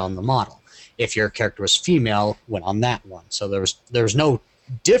and fit on the model. If your character was female, went on that one. So there was no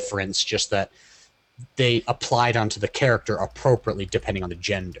difference, just that they applied onto the character appropriately depending on the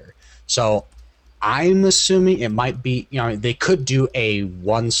gender. So I'm assuming it might be, they could do a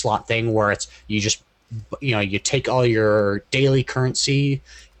one slot thing where it's you take all your daily currency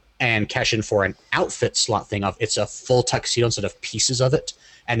and cash in for an outfit slot thing of it's a full tuxedo instead of pieces of it,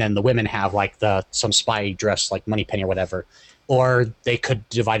 and then the women have like some spy dress like Moneypenny or whatever, or they could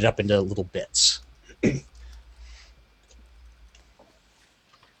divide it up into little bits.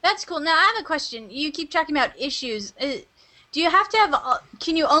 That's cool. Now, I have a question. You keep talking about issues. Do you have to have...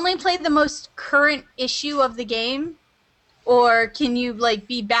 Can you only play the most current issue of the game? Or can you,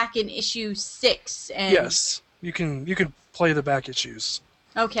 be back in issue 6? Yes. You can play the back issues.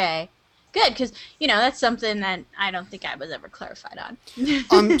 Okay. Good, because, that's something that I don't think I was ever clarified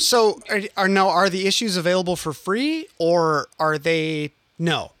on. So, are the issues available for free, or are they...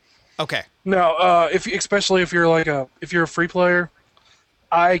 No. Okay. No, especially if you're if you're a free player...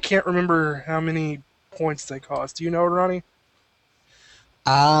 I can't remember how many points they cost. Do you know, Ronnie?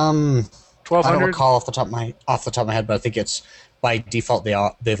 1,200. I don't recall off the top of my head, but I think it's by default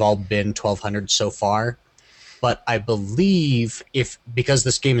they've all been 1,200 so far. But I believe because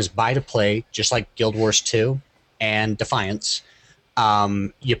this game is buy to play, just like Guild Wars 2 and Defiance,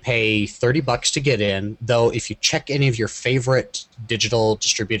 you pay $30 to get in. Though if you check any of your favorite digital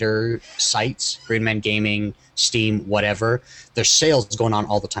distributor sites, Green Man Gaming, Steam, whatever, there's sales going on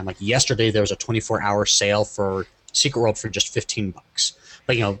all the time. Like yesterday, there was a 24-hour sale for Secret World for just $15.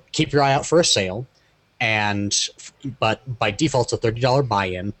 But keep your eye out for a sale. But by default, it's a $30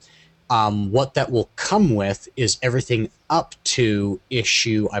 buy-in. What that will come with is everything up to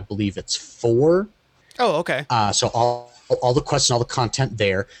issue, I believe it's 4. Oh, okay. So all the quests and all the content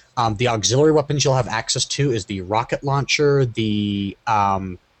there. The auxiliary weapons you'll have access to is the rocket launcher, the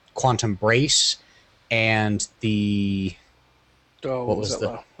quantum brace, and the... what was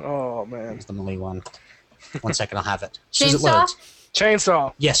the... Oh, man. What was the melee one? 1 second, I'll have it. Chainsaw?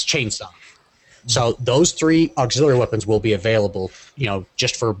 Chainsaw. Yes, chainsaw. So those 3 auxiliary weapons will be available,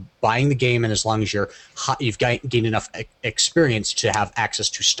 just for buying the game, and as long as you've gained enough experience to have access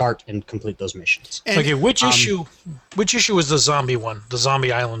to start and complete those missions. Okay, which issue was the zombie one? The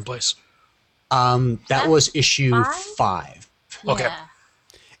zombie island place? That was issue 5. Okay.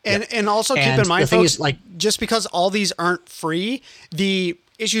 Yeah. And also keep in mind, the thing folks, is, just because all these aren't free, the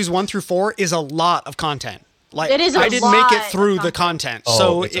issues 1 through 4 is a lot of content. Like, it is a I didn't make it lot through of the content. content. Oh,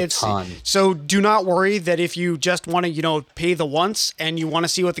 So it's a ton. so do not worry that if you just want to, pay the once and you want to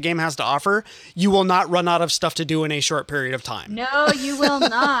see what the game has to offer, you will not run out of stuff to do in a short period of time. No, you will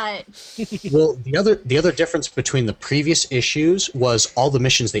not. Well, the other difference between the previous issues was all the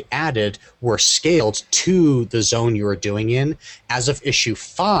missions they added were scaled to the zone you were doing in. As of issue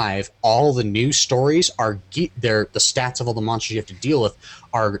 5, all the new stories are the stats of all the monsters you have to deal with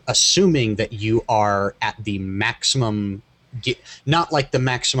are assuming that you are at the maximum, not like the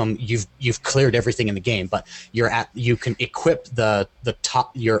maximum you've cleared everything in the game, but you can equip the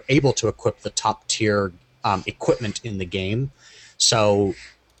top, you're able to equip the top tier equipment in the game. So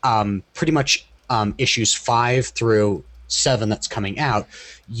pretty much issues 5 through 7 that's coming out,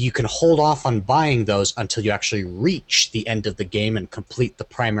 you can hold off on buying those until you actually reach the end of the game and complete the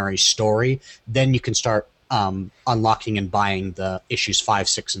primary story. Then you can start unlocking and buying the issues 5,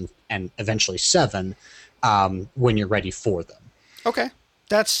 6, and eventually 7 when you're ready for them. Okay.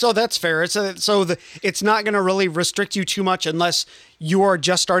 That's fair. It's not going to really restrict you too much unless you are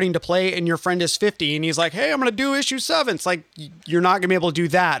just starting to play and your friend is 50 and he's like, "Hey, I'm going to do issue 7." It's like you're not going to be able to do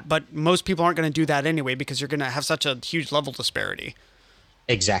that, but most people aren't going to do that anyway because you're going to have such a huge level disparity.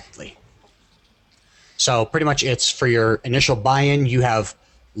 Exactly. So pretty much it's for your initial buy-in, you have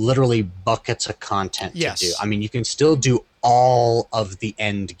literally buckets of content to do. I mean, you can still do all of the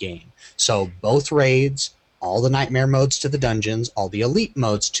end game. So both raids, all the nightmare modes to the dungeons, all the elite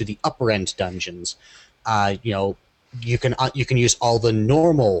modes to the upper end dungeons. You can use all the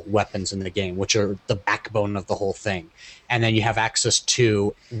normal weapons in the game, which are the backbone of the whole thing. And then you have access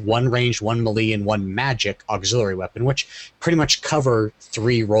to one ranged, one melee, and one magic auxiliary weapon, which pretty much cover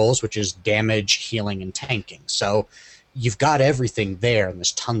 3 roles, which is damage, healing, and tanking. So you've got everything there, and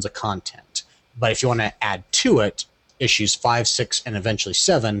there's tons of content. But if you want to add to it, issues 5, 6, and eventually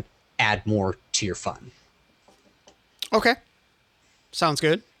 7 add more to your fun. Okay. Sounds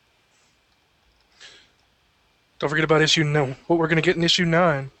good. Don't forget about what we're going to get in issue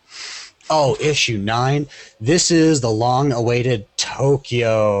 9. Oh, issue 9. This is the long-awaited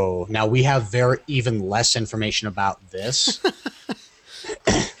Tokyo. Now, we have even less information about this.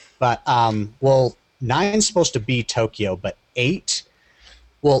 But, 9's supposed to be Tokyo, but 8...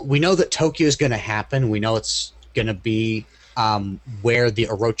 Well, we know that Tokyo is going to happen. We know it's going to be where the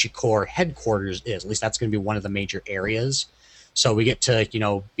Orochi Corps headquarters is. At least that's going to be one of the major areas. So we get to,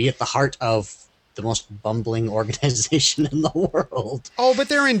 be at the heart of the most bumbling organization in the world. Oh, but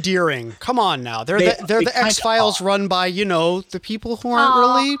they're endearing. Come on now. They're the X-Files run by, the people who aren't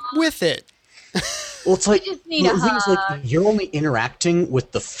really with it. Well, it's like, just need a hug. you're only interacting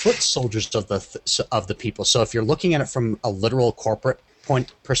with the foot soldiers of the people. So if you're looking at it from a literal corporate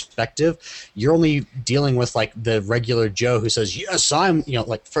point perspective, you're only dealing with like the regular Joe who says, "Yes, I'm,"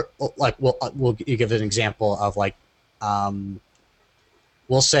 we'll give an example of like,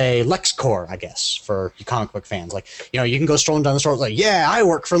 we'll say LexCorp, I guess, for you comic book fans. Like, you can go strolling down the store, like, "Yeah, I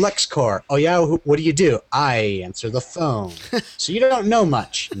work for LexCorp." "Oh yeah, what do you do?" "I answer the phone." So you don't know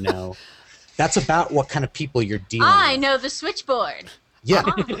much. No, that's about what kind of people you're dealing with. I know the switchboard. Yeah,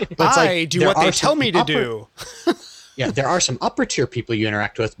 but I do what they tell me to do. Yeah, there are some upper tier people you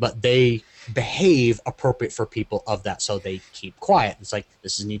interact with, but they behave appropriate for people of that, so they keep quiet. It's like,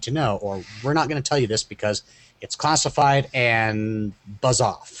 this is need to know, or we're not going to tell you this because it's classified, and buzz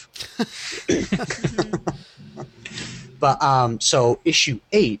off. But so issue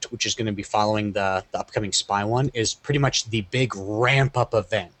 8, which is going to be following the upcoming Spy one, is pretty much the big ramp up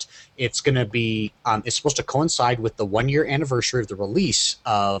event. It's going to be it's supposed to coincide with the 1-year anniversary of the release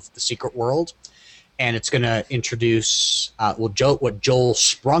of The Secret World. And it's going to introduce, what Joel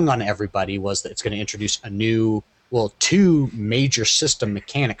sprung on everybody was that it's going to introduce 2 major system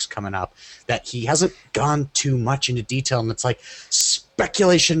mechanics coming up that he hasn't gone too much into detail, and it's like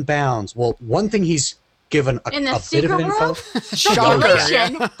speculation bounds. Well, one thing he's given a bit of info.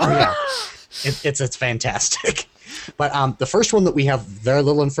 Speculation. Oh, yeah. It's fantastic. But the first one that we have very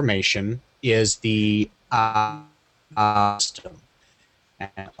little information is the system.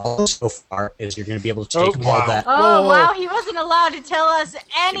 And all so far is you're going to be able to take all that. Oh, wow. He wasn't allowed to tell us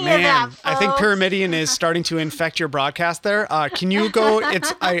any of that, folks. I think Pyramidion is starting to infect your broadcast there. Can you go...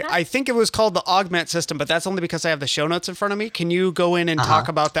 I think it was called the augment system, but that's only because I have the show notes in front of me. Can you go in and talk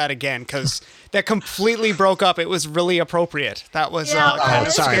about that again? Because that completely broke up. It was really appropriate. That was sorry.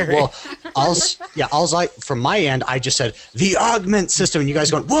 scary. Well, from my end, I just said, the augment system, and you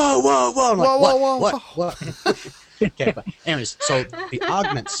guys going, whoa, whoa, whoa. I'm like, what? Okay, but anyways, so the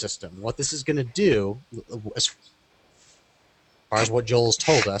augment system, what this is going to do, as far as what Joel's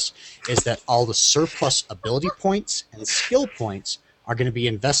told us, is that all the surplus ability points and skill points are going to be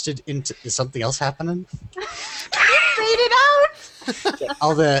invested into. Is something else happening? Fade it out. Okay,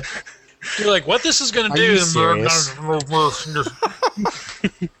 all the. You're like, what this is going to Are do? you serious? Oh,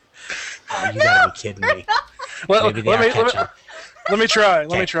 you gotta be kidding me. Let Maybe they are catch up. me try. Let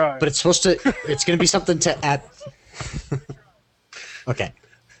Okay, me try. But it's supposed to. It's going to be something to add. Okay.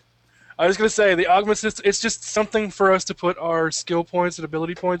 I was gonna say the augment system. It's just something for us to put our skill points and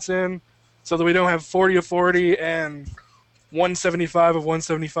ability points in, so that we don't have 40 of 40 and 175 of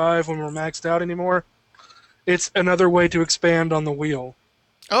 175 when we're maxed out anymore. It's another way to expand on the wheel.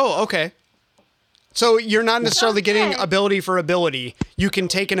 Oh, okay. So you're not necessarily getting Okay. ability for ability. You can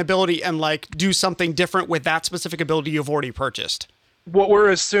take an ability and like do something different with that specific ability you've already purchased. What we're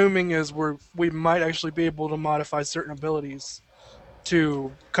assuming is we might actually be able to modify certain abilities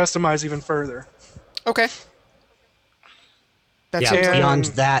to customize even further. Okay. That Yeah, seems And- beyond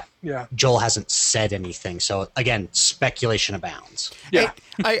that, Yeah. Joel hasn't said anything. So again, speculation abounds. Yeah.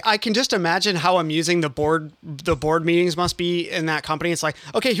 I can just imagine how amusing the board meetings must be in that company. It's like,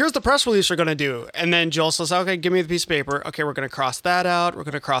 okay, here's the press release we're gonna do, and then Joel says, okay, give me the piece of paper. Okay, we're gonna cross that out. We're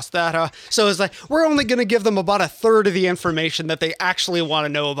gonna cross that out. So it's like we're only gonna give them about a third of the information that they actually want to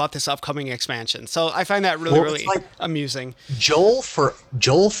know about this upcoming expansion. So I find that really, Well, it's really like- amusing. Joel for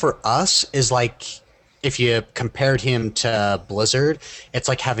us is like, if you compared him to Blizzard, it's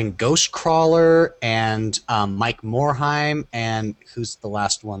like having Ghostcrawler and Mike Morheim and who's the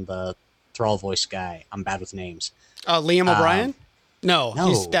last one, the Thrall voice guy. I'm bad with names. Liam O'Brien? No, no,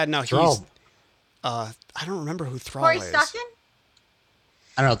 he's that. No, Thrall. he's. I don't remember who Thrall Corey is. Stockton?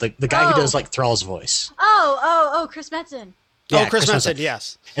 I don't know, the guy who Oh. does like Thrall's voice. Oh, Chris Metzen. Oh, Chris Manson. Manson,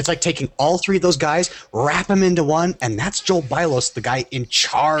 yes. It's like taking all three of those guys, wrap them into one, and that's Joel Bylos, the guy in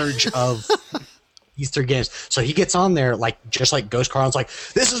charge of these three games. So he gets on there like just like Ghostcrawler's like,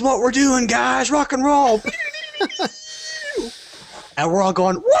 this is what we're doing, guys, rock and roll. And we're all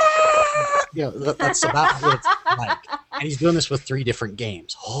going, what? You know, that's about what it's like. And he's doing this with 3 different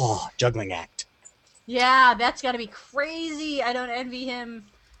games. Oh, juggling act. Yeah, that's got to be crazy. I don't envy him,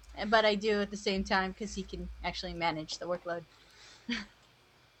 but I do at the same time because he can actually manage the workload.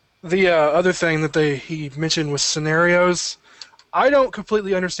 The other thing that he mentioned was scenarios. I don't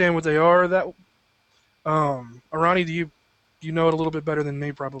completely understand what they are. That Arani, do you know it a little bit better than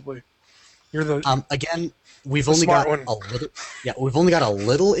me probably? You're the Again, we've The only smart got one. a little. Yeah, we've only got a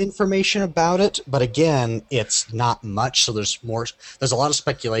little information about it, but again, it's not much. So there's more. There's a lot of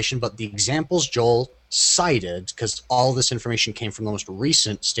speculation, but the examples Joel cited, because all this information came from the most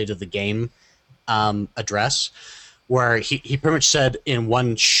recent State of the Game address, where he pretty much said in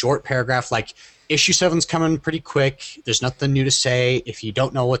one short paragraph, like, issue 7's coming pretty quick. There's nothing new to say. If you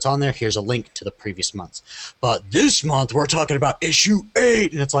don't know what's on there, here's a link to the previous months. But this month, we're talking about issue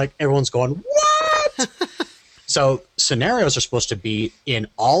 8. And it's like, everyone's going, what? So scenarios are supposed to be in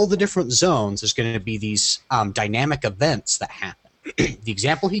all the different zones. There's going to be these dynamic events that happen. The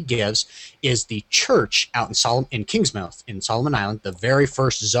example he gives is the church out in Kingsmouth, in Solomon Island, the very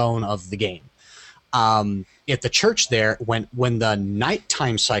first zone of the game. At the church there, when the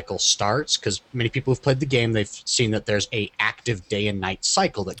nighttime cycle starts, because many people who've played the game, they've seen that there's a active day and night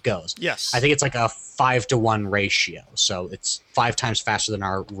cycle that goes. Yes. I think it's like a 5-to-1 ratio, so it's 5 times faster than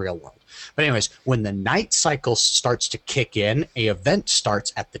our real world. But anyways, when the night cycle starts to kick in, a event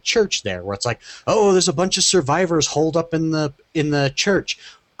starts at the church there, where it's like, oh, there's a bunch of survivors holed up in the church.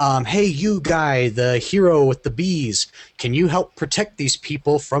 Hey, you guy, the hero with the bees, can you help protect these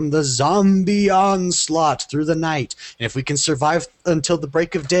people from the zombie onslaught through the night? And if we can survive until the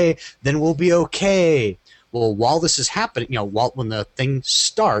break of day, then we'll be okay. Well, while this is happening, when the thing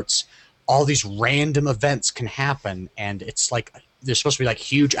starts, all these random events can happen, and it's like there's supposed to be like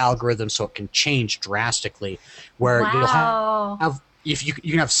huge algorithms so it can change drastically, where you'll have if you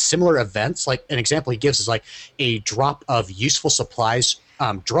can have similar events. Like an example he gives is like a drop of useful supplies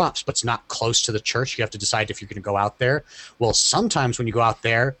drops, but it's not close to the church. You have to decide if you're going to go out there. Well, sometimes when you go out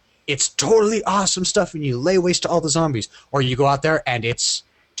there, it's totally awesome stuff and you lay waste to all the zombies, or you go out there and it's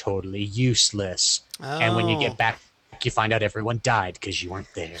totally useless. And when you get back, you find out everyone died because you weren't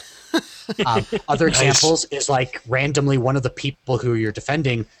there. Other examples is like randomly one of the people who you're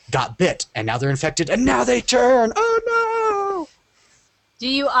defending got bit and now they're infected and now they turn. Oh no! Do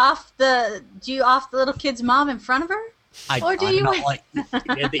you off the little kid's mom in front of her? Or do you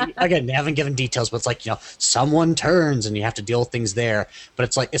again, they haven't given details, but it's like, someone turns and you have to deal with things there. But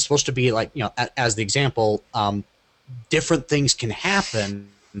it's like, it's supposed to be like, as the example, different things can happen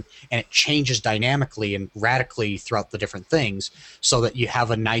and it changes dynamically and radically throughout the different things so that you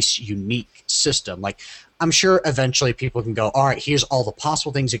have a nice, unique system. Like, I'm sure eventually people can go, all right, here's all the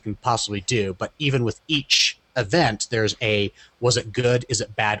possible things you can possibly do. But even with each event, there's a was it good, is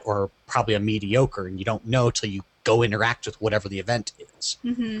it bad, or probably a mediocre, and you don't know till you go interact with whatever the event is.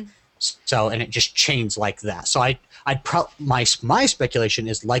 Mm-hmm. So, and it just changed like that. So my speculation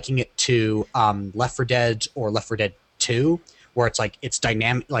is liking it to Left 4 Dead or Left 4 Dead 2, where it's like it's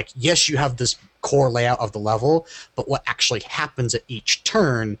dynamic. Like, yes, you have this core layout of the level, but what actually happens at each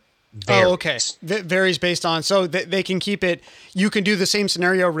turn varies. Oh, okay. That varies based on, so they can keep it, you can do the same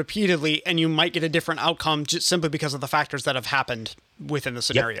scenario repeatedly and you might get a different outcome just simply because of the factors that have happened within the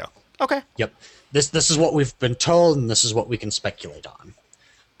scenario. Yep. Okay. Yep. This is what we've been told, and this is what we can speculate on.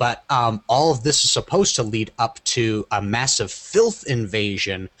 But all of this is supposed to lead up to a massive filth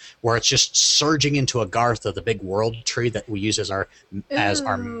invasion where it's just surging into Agartha, the big world tree that we use as our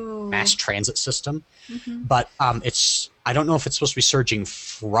mass transit system. Mm-hmm. But I don't know if it's supposed to be surging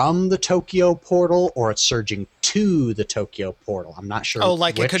from the Tokyo portal or it's surging to the Tokyo portal. I'm not sure. Oh,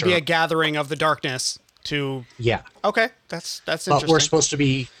 like it could be a gathering of the darkness to... Yeah. Okay, that's interesting. But we're supposed to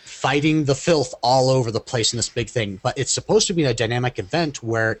be fighting the filth all over the place in this big thing. But it's supposed to be a dynamic event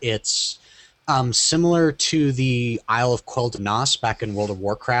where it's similar to the Isle of Quel'Danas back in World of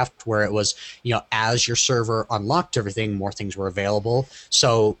Warcraft, where it was, as your server unlocked everything, more things were available.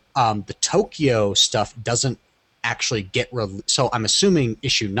 So the Tokyo stuff doesn't actually get... So I'm assuming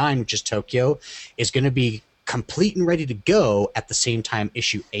issue 9, which is Tokyo, is going to be complete and ready to go at the same time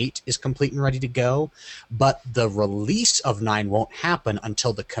issue 8 is complete and ready to go, but the release of 9 won't happen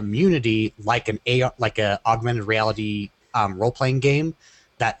until the community, like a augmented reality role-playing game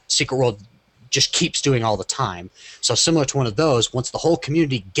that Secret World just keeps doing all the time. So similar to one of those, once the whole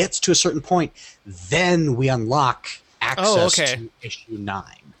community gets to a certain point, then we unlock access to issue 9.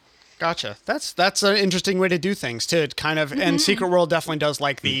 Gotcha. That's an interesting way to do things, to kind of, and Secret World definitely does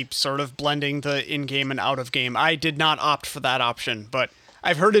like the sort of blending the in-game and out-of-game. I did not opt for that option, but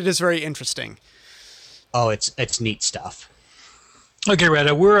I've heard it is very interesting. Oh, it's neat stuff. Okay,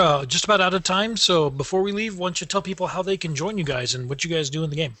 Rada, we're just about out of time, so before we leave, why don't you tell people how they can join you guys and what you guys do in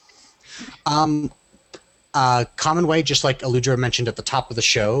the game? Common way, just like Aludra mentioned at the top of the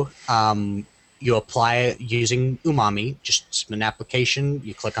show, you apply using Umami, just submit an application,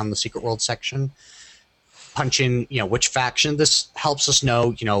 you click on the Secret World section, punch in, which faction. This helps us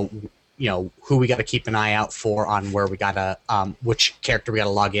know, who we got to keep an eye out for on where we got to, which character we got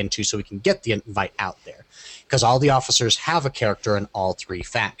to log into so we can get the invite out there. Because all the officers have a character in all 3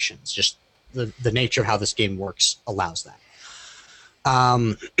 factions. Just the nature of how this game works allows that.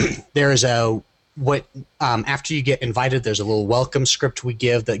 There is after you get invited, there's a little welcome script we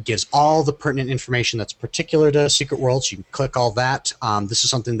give that gives all the pertinent information that's particular to Secret World, so you can click all that. This is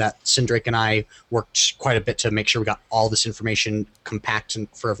something that Syndrake and I worked quite a bit to make sure we got all this information compact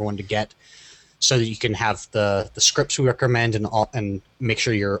for everyone to get, so that you can have the scripts we recommend and make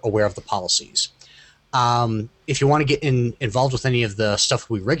sure you're aware of the policies. If you want to get involved with any of the stuff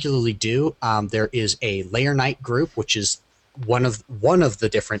we regularly do, there is a Layer Night group, which is one of the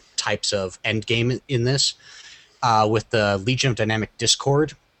different types of end game in this, with the Legion of Dynamic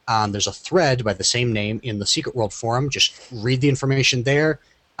Discord. There's a thread by the same name in the Secret World forum. Just read the information there,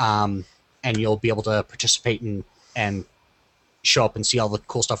 and you'll be able to participate and show up and see all the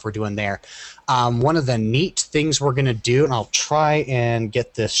cool stuff we're doing there. One of the neat things we're going to do, and I'll try and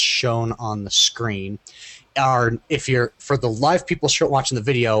get this shown on the screen, for the live people watching the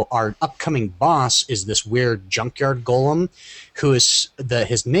video, our upcoming boss is this weird junkyard golem, who is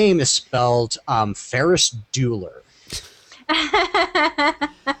his name is spelled Ferris Bueller.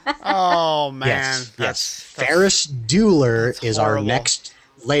 Oh man, yes. Ferris Bueller is horrible. Our next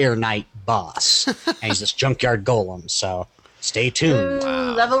Layer Night boss, and he's this junkyard golem. So stay tuned.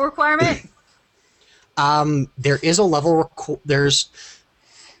 Wow. Level requirement? There is a level. There's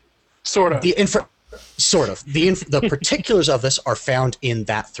sort of the particulars of this are found in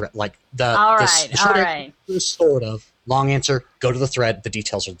that thread. Like all right. Sort of. Long answer. Go to the thread. The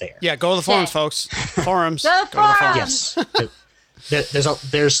details are there. Yeah, go to the forums, folks. Forums. Go to the forums. Yes.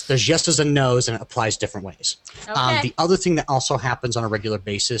 There's yeses and nos, and it applies different ways. Okay. The other thing that also happens on a regular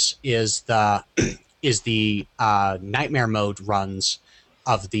basis is the nightmare mode runs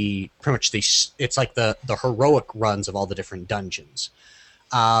of it's like the heroic runs of all the different dungeons.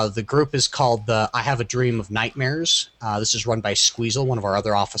 The group is called the I Have a Dream of Nightmares. This is run by Squeezle, one of our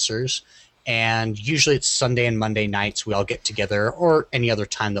other officers. And usually it's Sunday and Monday nights we all get together, or any other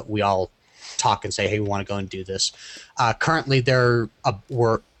time that we all talk and say, hey, we want to go and do this. Currently, the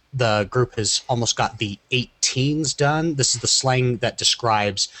group has almost got the 18's done. This is the slang that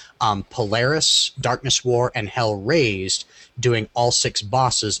describes Polaris, Darkness War, and Hell Raised doing all 6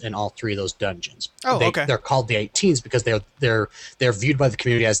 bosses in all 3 of those dungeons. Okay. They're called the 18s because they're viewed by the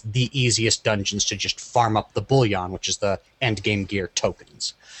community as the easiest dungeons to just farm up the bullion, which is the end game gear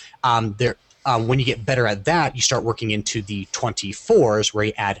tokens. When you get better at that, you start working into the 24s, where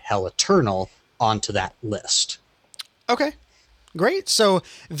you add Hell Eternal onto that list. Okay. Great. So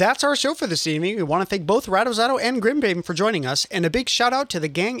that's our show for this evening. We want to thank both Ratozato and Grimbane for joining us, and a big shout out to the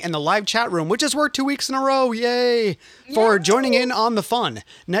gang in the live chat room, which has worked 2 weeks in a row. Yay! For joining in on the fun.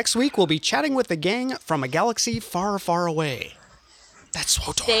 Next week, we'll be chatting with the gang from a galaxy far, far away. That's so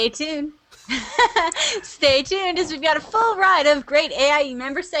dope. Stay tuned. Stay tuned, as we've got a full ride of great AIE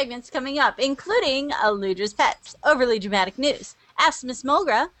member segments coming up, including Aludra's Pets, Overly Dramatic News, Ask Miss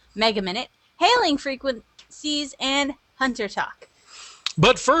Mulgra, Mega Minute, Hailing Frequencies, and Hunter Talk.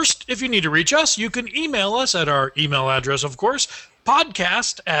 But first, if you need to reach us, you can email us at our email address, of course,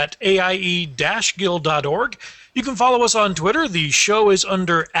 podcast@aie-guild.org. You can follow us on Twitter. The show is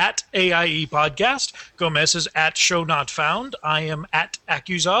under @AIE Podcast. Gomez is @ShowNotFound. I am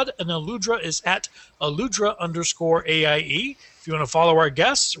 @Accusod, and Aludra is @Aludra_AIE. If you want to follow our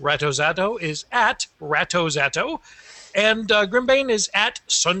guests, Ratozato is @Ratozato, and Grimbane is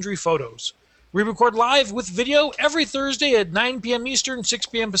 @Sundry Photos. We record live with video every Thursday at 9 p.m. Eastern, 6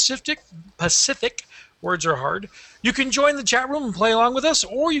 p.m. Pacific. Words are hard. You can join the chat room and play along with us,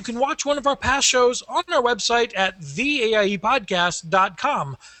 or you can watch one of our past shows on our website at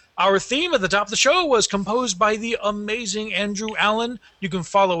theaiepodcast.com. Our theme at the top of the show was composed by the amazing Andrew Allen. You can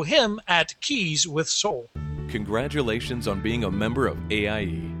follow him at Keys with Soul. Congratulations on being a member of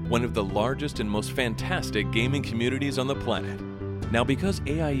AIE, one of the largest and most fantastic gaming communities on the planet. Now, because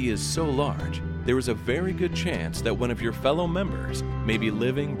AIE is so large, there is a very good chance that one of your fellow members may be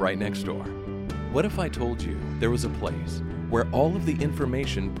living right next door. What if I told you there was a place where all of the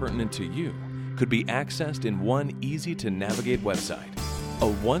information pertinent to you could be accessed in one easy-to-navigate website? A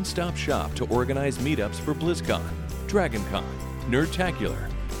one-stop shop to organize meetups for BlizzCon, DragonCon, Nerdtacular,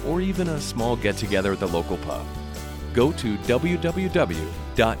 or even a small get-together at the local pub. Go to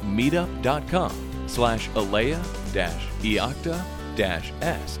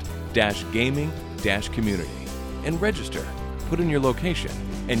www.meetup.com/alea-iacta-est-gaming-community and register. Put in your location,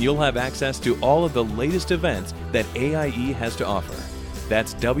 and you'll have access to all of the latest events that AIE has to offer.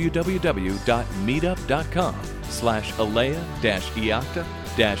 That's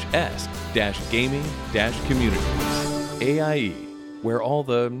www.meetup.com/alea-iacta-est-gaming-communities. AIE, where all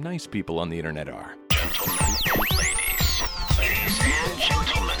the nice people on the internet are. Gentlemen and ladies and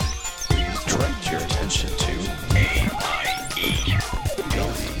gentlemen, please direct your attention to AIE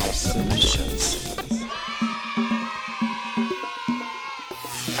Building Solutions.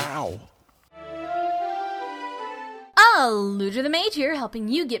 Ow. Ludra the Mage here, helping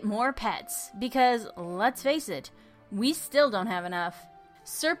you get more pets. Because, let's face it, we still don't have enough.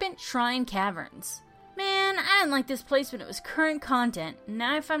 Serpent Shrine Caverns. Man, I didn't like this place when it was current content.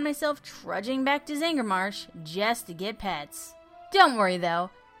 Now I find myself trudging back to Zangarmarsh just to get pets. Don't worry though,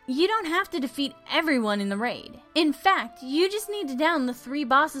 you don't have to defeat everyone in the raid. In fact, you just need to down the 3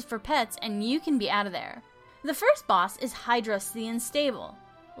 bosses for pets and you can be out of there. The first boss is Hydrus the Unstable.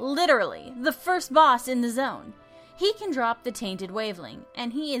 Literally, the first boss in the zone. He can drop the Tainted Waveling,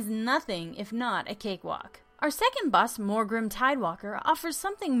 and he is nothing if not a cakewalk. Our second boss, Morgrim Tidewalker, offers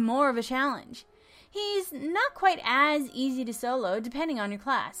something more of a challenge. He's not quite as easy to solo depending on your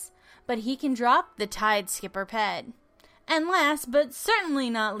class, but he can drop the Tide Skipper Ped. And last, but certainly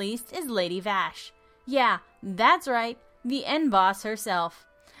not least, is Lady Vash. Yeah, that's right, the end boss herself.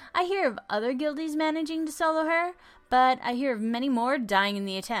 I hear of other guildies managing to solo her, but I hear of many more dying in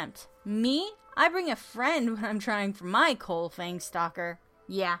the attempt. Me? I bring a friend when I'm trying for my Coalfang Stalker.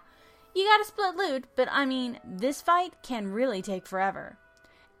 Yeah, you gotta split loot, but I mean, this fight can really take forever.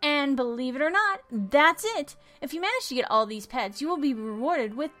 And believe it or not, that's it! If you manage to get all these pets, you will be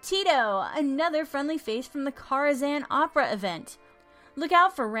rewarded with Tito, another friendly face from the Karazhan Opera event. Look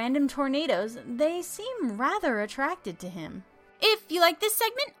out for random tornadoes, they seem rather attracted to him. If you like this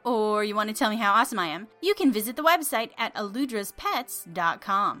segment, or you want to tell me how awesome I am, you can visit the website at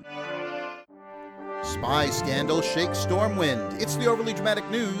aludraspets.com. Spy scandal shakes Stormwind. It's the Overly Dramatic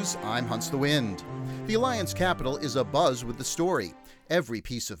News. I'm Hunts the Wind. The Alliance capital is abuzz with the story. Every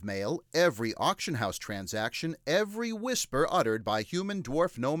piece of mail, every auction house transaction, every whisper uttered by human,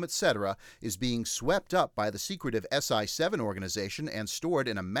 dwarf, gnome, etc. is being swept up by the secretive SI-7 organization and stored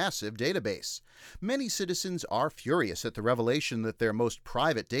in a massive database. Many citizens are furious at the revelation that their most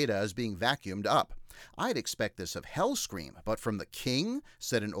private data is being vacuumed up. "I'd expect this of Hellscream, but from the king?"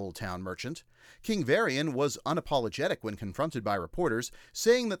 said an Old Town merchant. King Varian was unapologetic when confronted by reporters,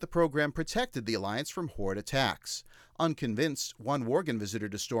 saying that the program protected the Alliance from Horde attacks. Unconvinced, one Worgen visitor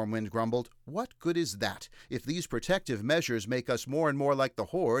to Stormwind grumbled, "What good is that, if these protective measures make us more and more like the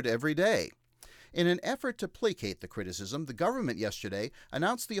Horde every day?" In an effort to placate the criticism, the government yesterday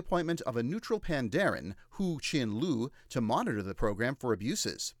announced the appointment of a neutral Pandaren, Hu Chin Lu, to monitor the program for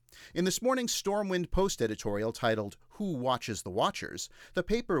abuses. In this morning's Stormwind Post editorial titled "Who Watches the Watchers?", the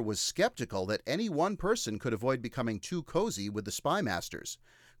paper was skeptical that any one person could avoid becoming too cozy with the spy masters.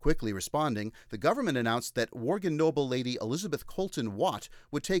 Quickly responding, the government announced that Worgen noble lady Elizabeth Colton Watt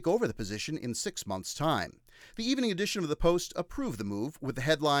would take over the position in 6 months' time. The evening edition of the Post approved the move with the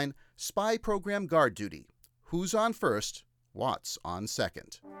headline, "Spy Program Guard Duty. Who's on first? Watt's on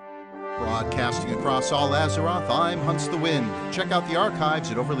second." Broadcasting across all Azeroth, I'm Hunts the Wind. Check out the archives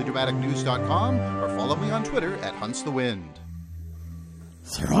at overlydramaticnews.com or follow me on Twitter at Hunts the Wind.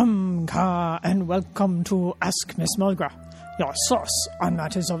 Thrumka, and welcome to Ask Miss Mulgra, your source on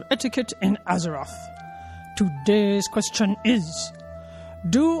matters of etiquette in Azeroth. Today's question is,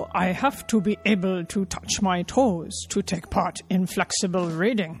 do I have to be able to touch my toes to take part in flexible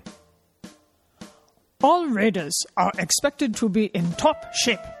raiding? All raiders are expected to be in top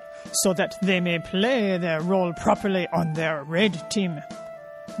shape so that they may play their role properly on their raid team.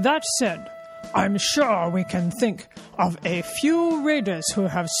 That said, I'm sure we can think of a few raiders who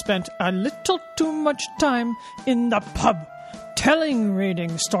have spent a little too much time in the pub telling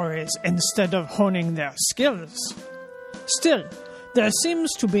raiding stories instead of honing their skills. Still, there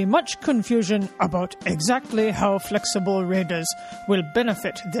seems to be much confusion about exactly how flexible raiders will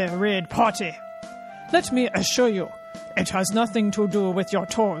benefit their raid party. Let me assure you, it has nothing to do with your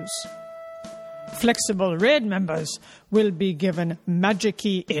toes. Flexible raid members will be given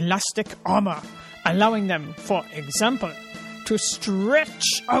magic-y elastic armor, allowing them, for example, to stretch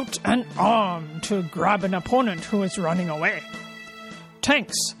out an arm to grab an opponent who is running away.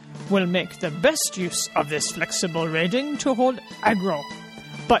 Tanks will make the best use of this flexible raiding to hold aggro,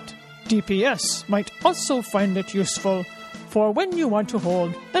 but DPS might also find it useful for when you want to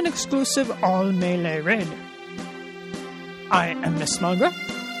hold an exclusive all-melee raid. I am Miss Mulgra,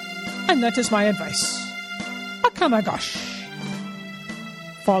 and that is my advice. Akamagosh.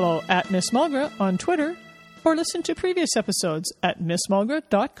 Follow at Miss Mulgra on Twitter, or listen to previous episodes at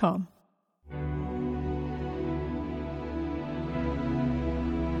missmulgra.com.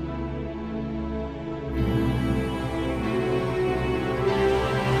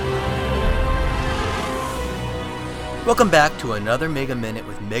 Welcome back to another Mega Minute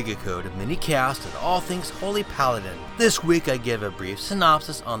with Megacode, a mini-cast of all things Holy Paladin. This week I give a brief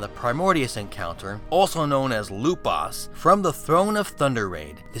synopsis on the Primordius encounter, also known as Loot Boss, from the Throne of Thunder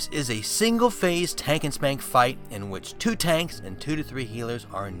raid. This is a single-phase tank and spank fight in which 2 tanks and 2 to 3 healers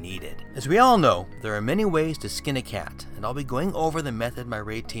are needed. As we all know, there are many ways to skin a cat, and I'll be going over the method my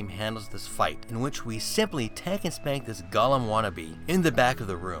raid team handles this fight, in which we simply tank and spank this golem wannabe in the back of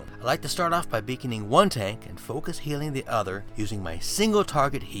the room. I like to start off by beaconing one tank and focus healing the other using my single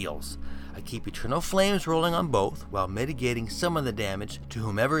target heals. I keep Eternal Flames rolling on both while mitigating some of the damage to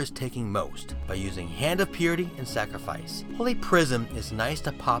whomever is taking most by using Hand of Purity and Sacrifice. Holy Prism is nice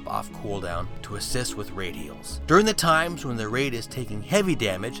to pop off cooldown to assist with raid heals. During the times when the raid is taking heavy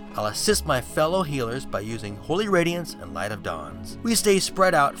damage, I'll assist my fellow healers by using Holy Radiance and Light of Dawns. We stay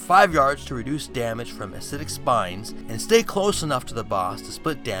spread out 5 yards to reduce damage from acidic spines and stay close enough to the boss to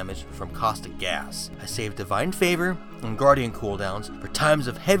split damage from caustic gas. I save Divine Favor and Guardian cooldowns for times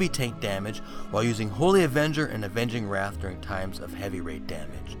of heavy tank damage while using Holy Avenger and Avenging Wrath during times of heavy raid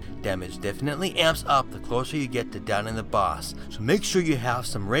damage. Damage definitely amps up the closer you get to downing the boss, so make sure you have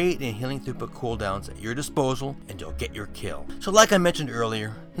some raid and healing throughput cooldowns at your disposal and you'll get your kill. So like I mentioned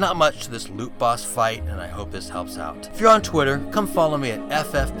earlier, not much to this loot boss fight, and I hope this helps out. If you're on Twitter, come follow me at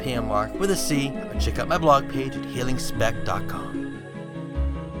FFPMR with a C, or check out my blog page at healingspec.com.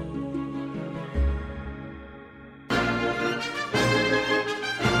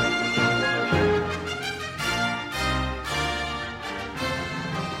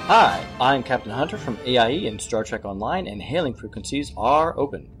 Hi, I'm Captain Hunter from AIE and Star Trek Online, and hailing frequencies are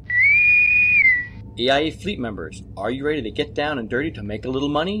open. AIE fleet members, are you ready to get down and dirty to make a little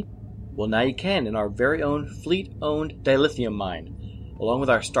money? Well, now you can in our very own fleet-owned dilithium mine. Along with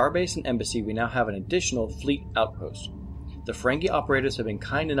our starbase and embassy, we now have an additional fleet outpost. The Ferengi operators have been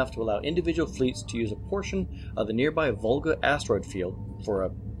kind enough to allow individual fleets to use a portion of the nearby Volga asteroid field for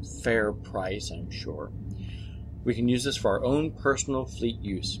a fair price, I'm sure. We can use this for our own personal fleet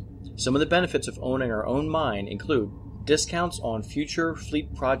use. Some of the benefits of owning our own mine include discounts on future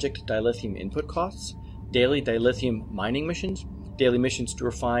Fleet Project dilithium input costs, daily dilithium mining missions, daily missions to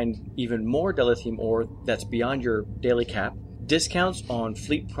refine even more dilithium ore that's beyond your daily cap, discounts on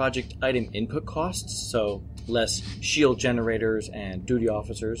Fleet Project item input costs, so less shield generators and duty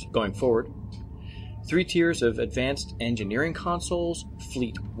officers going forward, 3 tiers of advanced engineering consoles,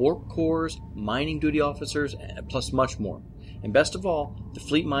 fleet warp cores, mining duty officers, plus much more. And best of all, the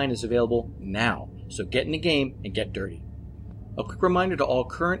Fleet Mine is available now, so get in the game and get dirty. A quick reminder to all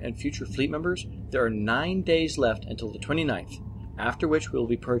current and future Fleet members, there are 9 days left until the 29th, after which we will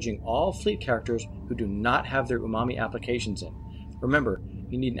be purging all Fleet characters who do not have their Umami applications in. Remember,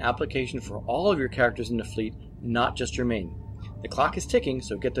 you need an application for all of your characters in the Fleet, not just your main. The clock is ticking,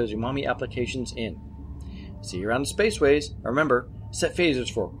 so get those Umami applications in. See you around the spaceways. Remember, set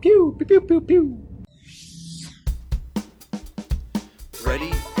phasers for pew, pew, pew, pew, pew.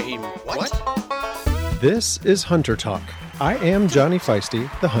 Ready, aim, what? This is Hunter Talk. I am Johnny Feisty,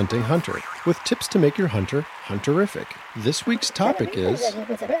 the Hunting Hunter, with tips to make your hunter hunterific. This week's topic is...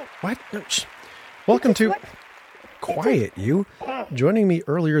 What? No, welcome to... Quiet, you. Joining me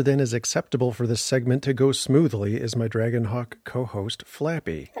earlier than is acceptable for this segment to go smoothly is my Dragonhawk co-host,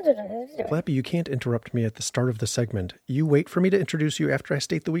 Flappy. Flappy, you can't interrupt me at the start of the segment. You wait for me to introduce you after I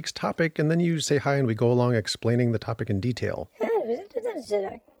state the week's topic, and then you say hi and we go along explaining the topic in detail.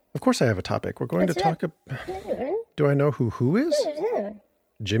 Of course I have a topic. We're going to talk about... Do I know who is?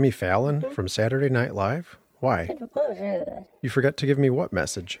 Jimmy Fallon from Saturday Night Live? Why? You forgot to give me what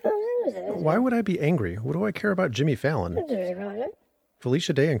message? Why would I be angry? What do I care about Jimmy Fallon?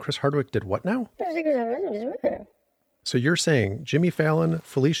 Felicia Day and Chris Hardwick did what now? So you're saying Jimmy Fallon,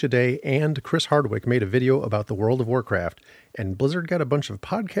 Felicia Day, and Chris Hardwick made a video about the World of Warcraft, and Blizzard got a bunch of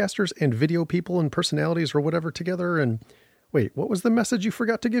podcasters and video people and personalities or whatever together, and... Wait, what was the message you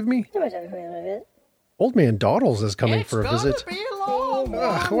forgot to give me? Old Man Dawdles is coming for a visit.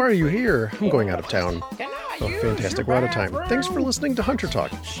 Why are you here? I'm going out of town. Oh, fantastic. We're out of time. Thanks for listening to Hunter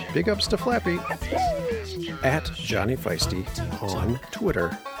Talk. Big ups to Flappy. At Johnny Feisty on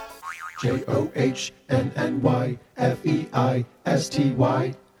Twitter.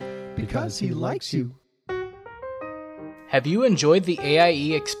 JOHNNYFEISTY. Because he likes you. Have you enjoyed the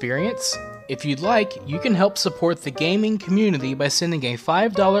AIE experience? If you'd like, you can help support the gaming community by sending a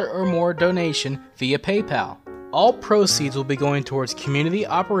 $5 or more donation via PayPal. All proceeds will be going towards community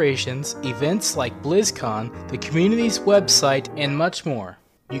operations, events like BlizzCon, the community's website, and much more.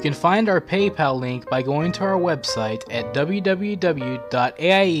 You can find our PayPal link by going to our website at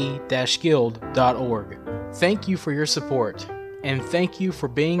www.aie-guild.org. Thank you for your support, and thank you for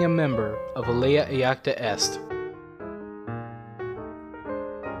being a member of Alea Iacta Est.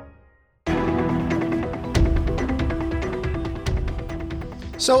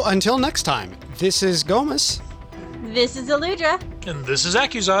 So until next time, this is Gomez. This is Aludra. And this is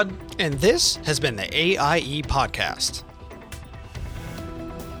Accuzod. And this has been the AIE Podcast.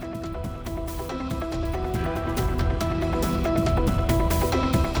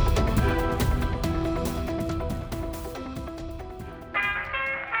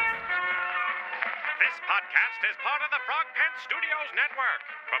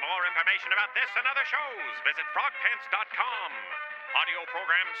 For more information about this and other shows, visit frogpants.com. Audio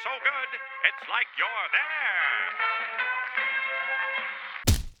program so good, it's like you're there.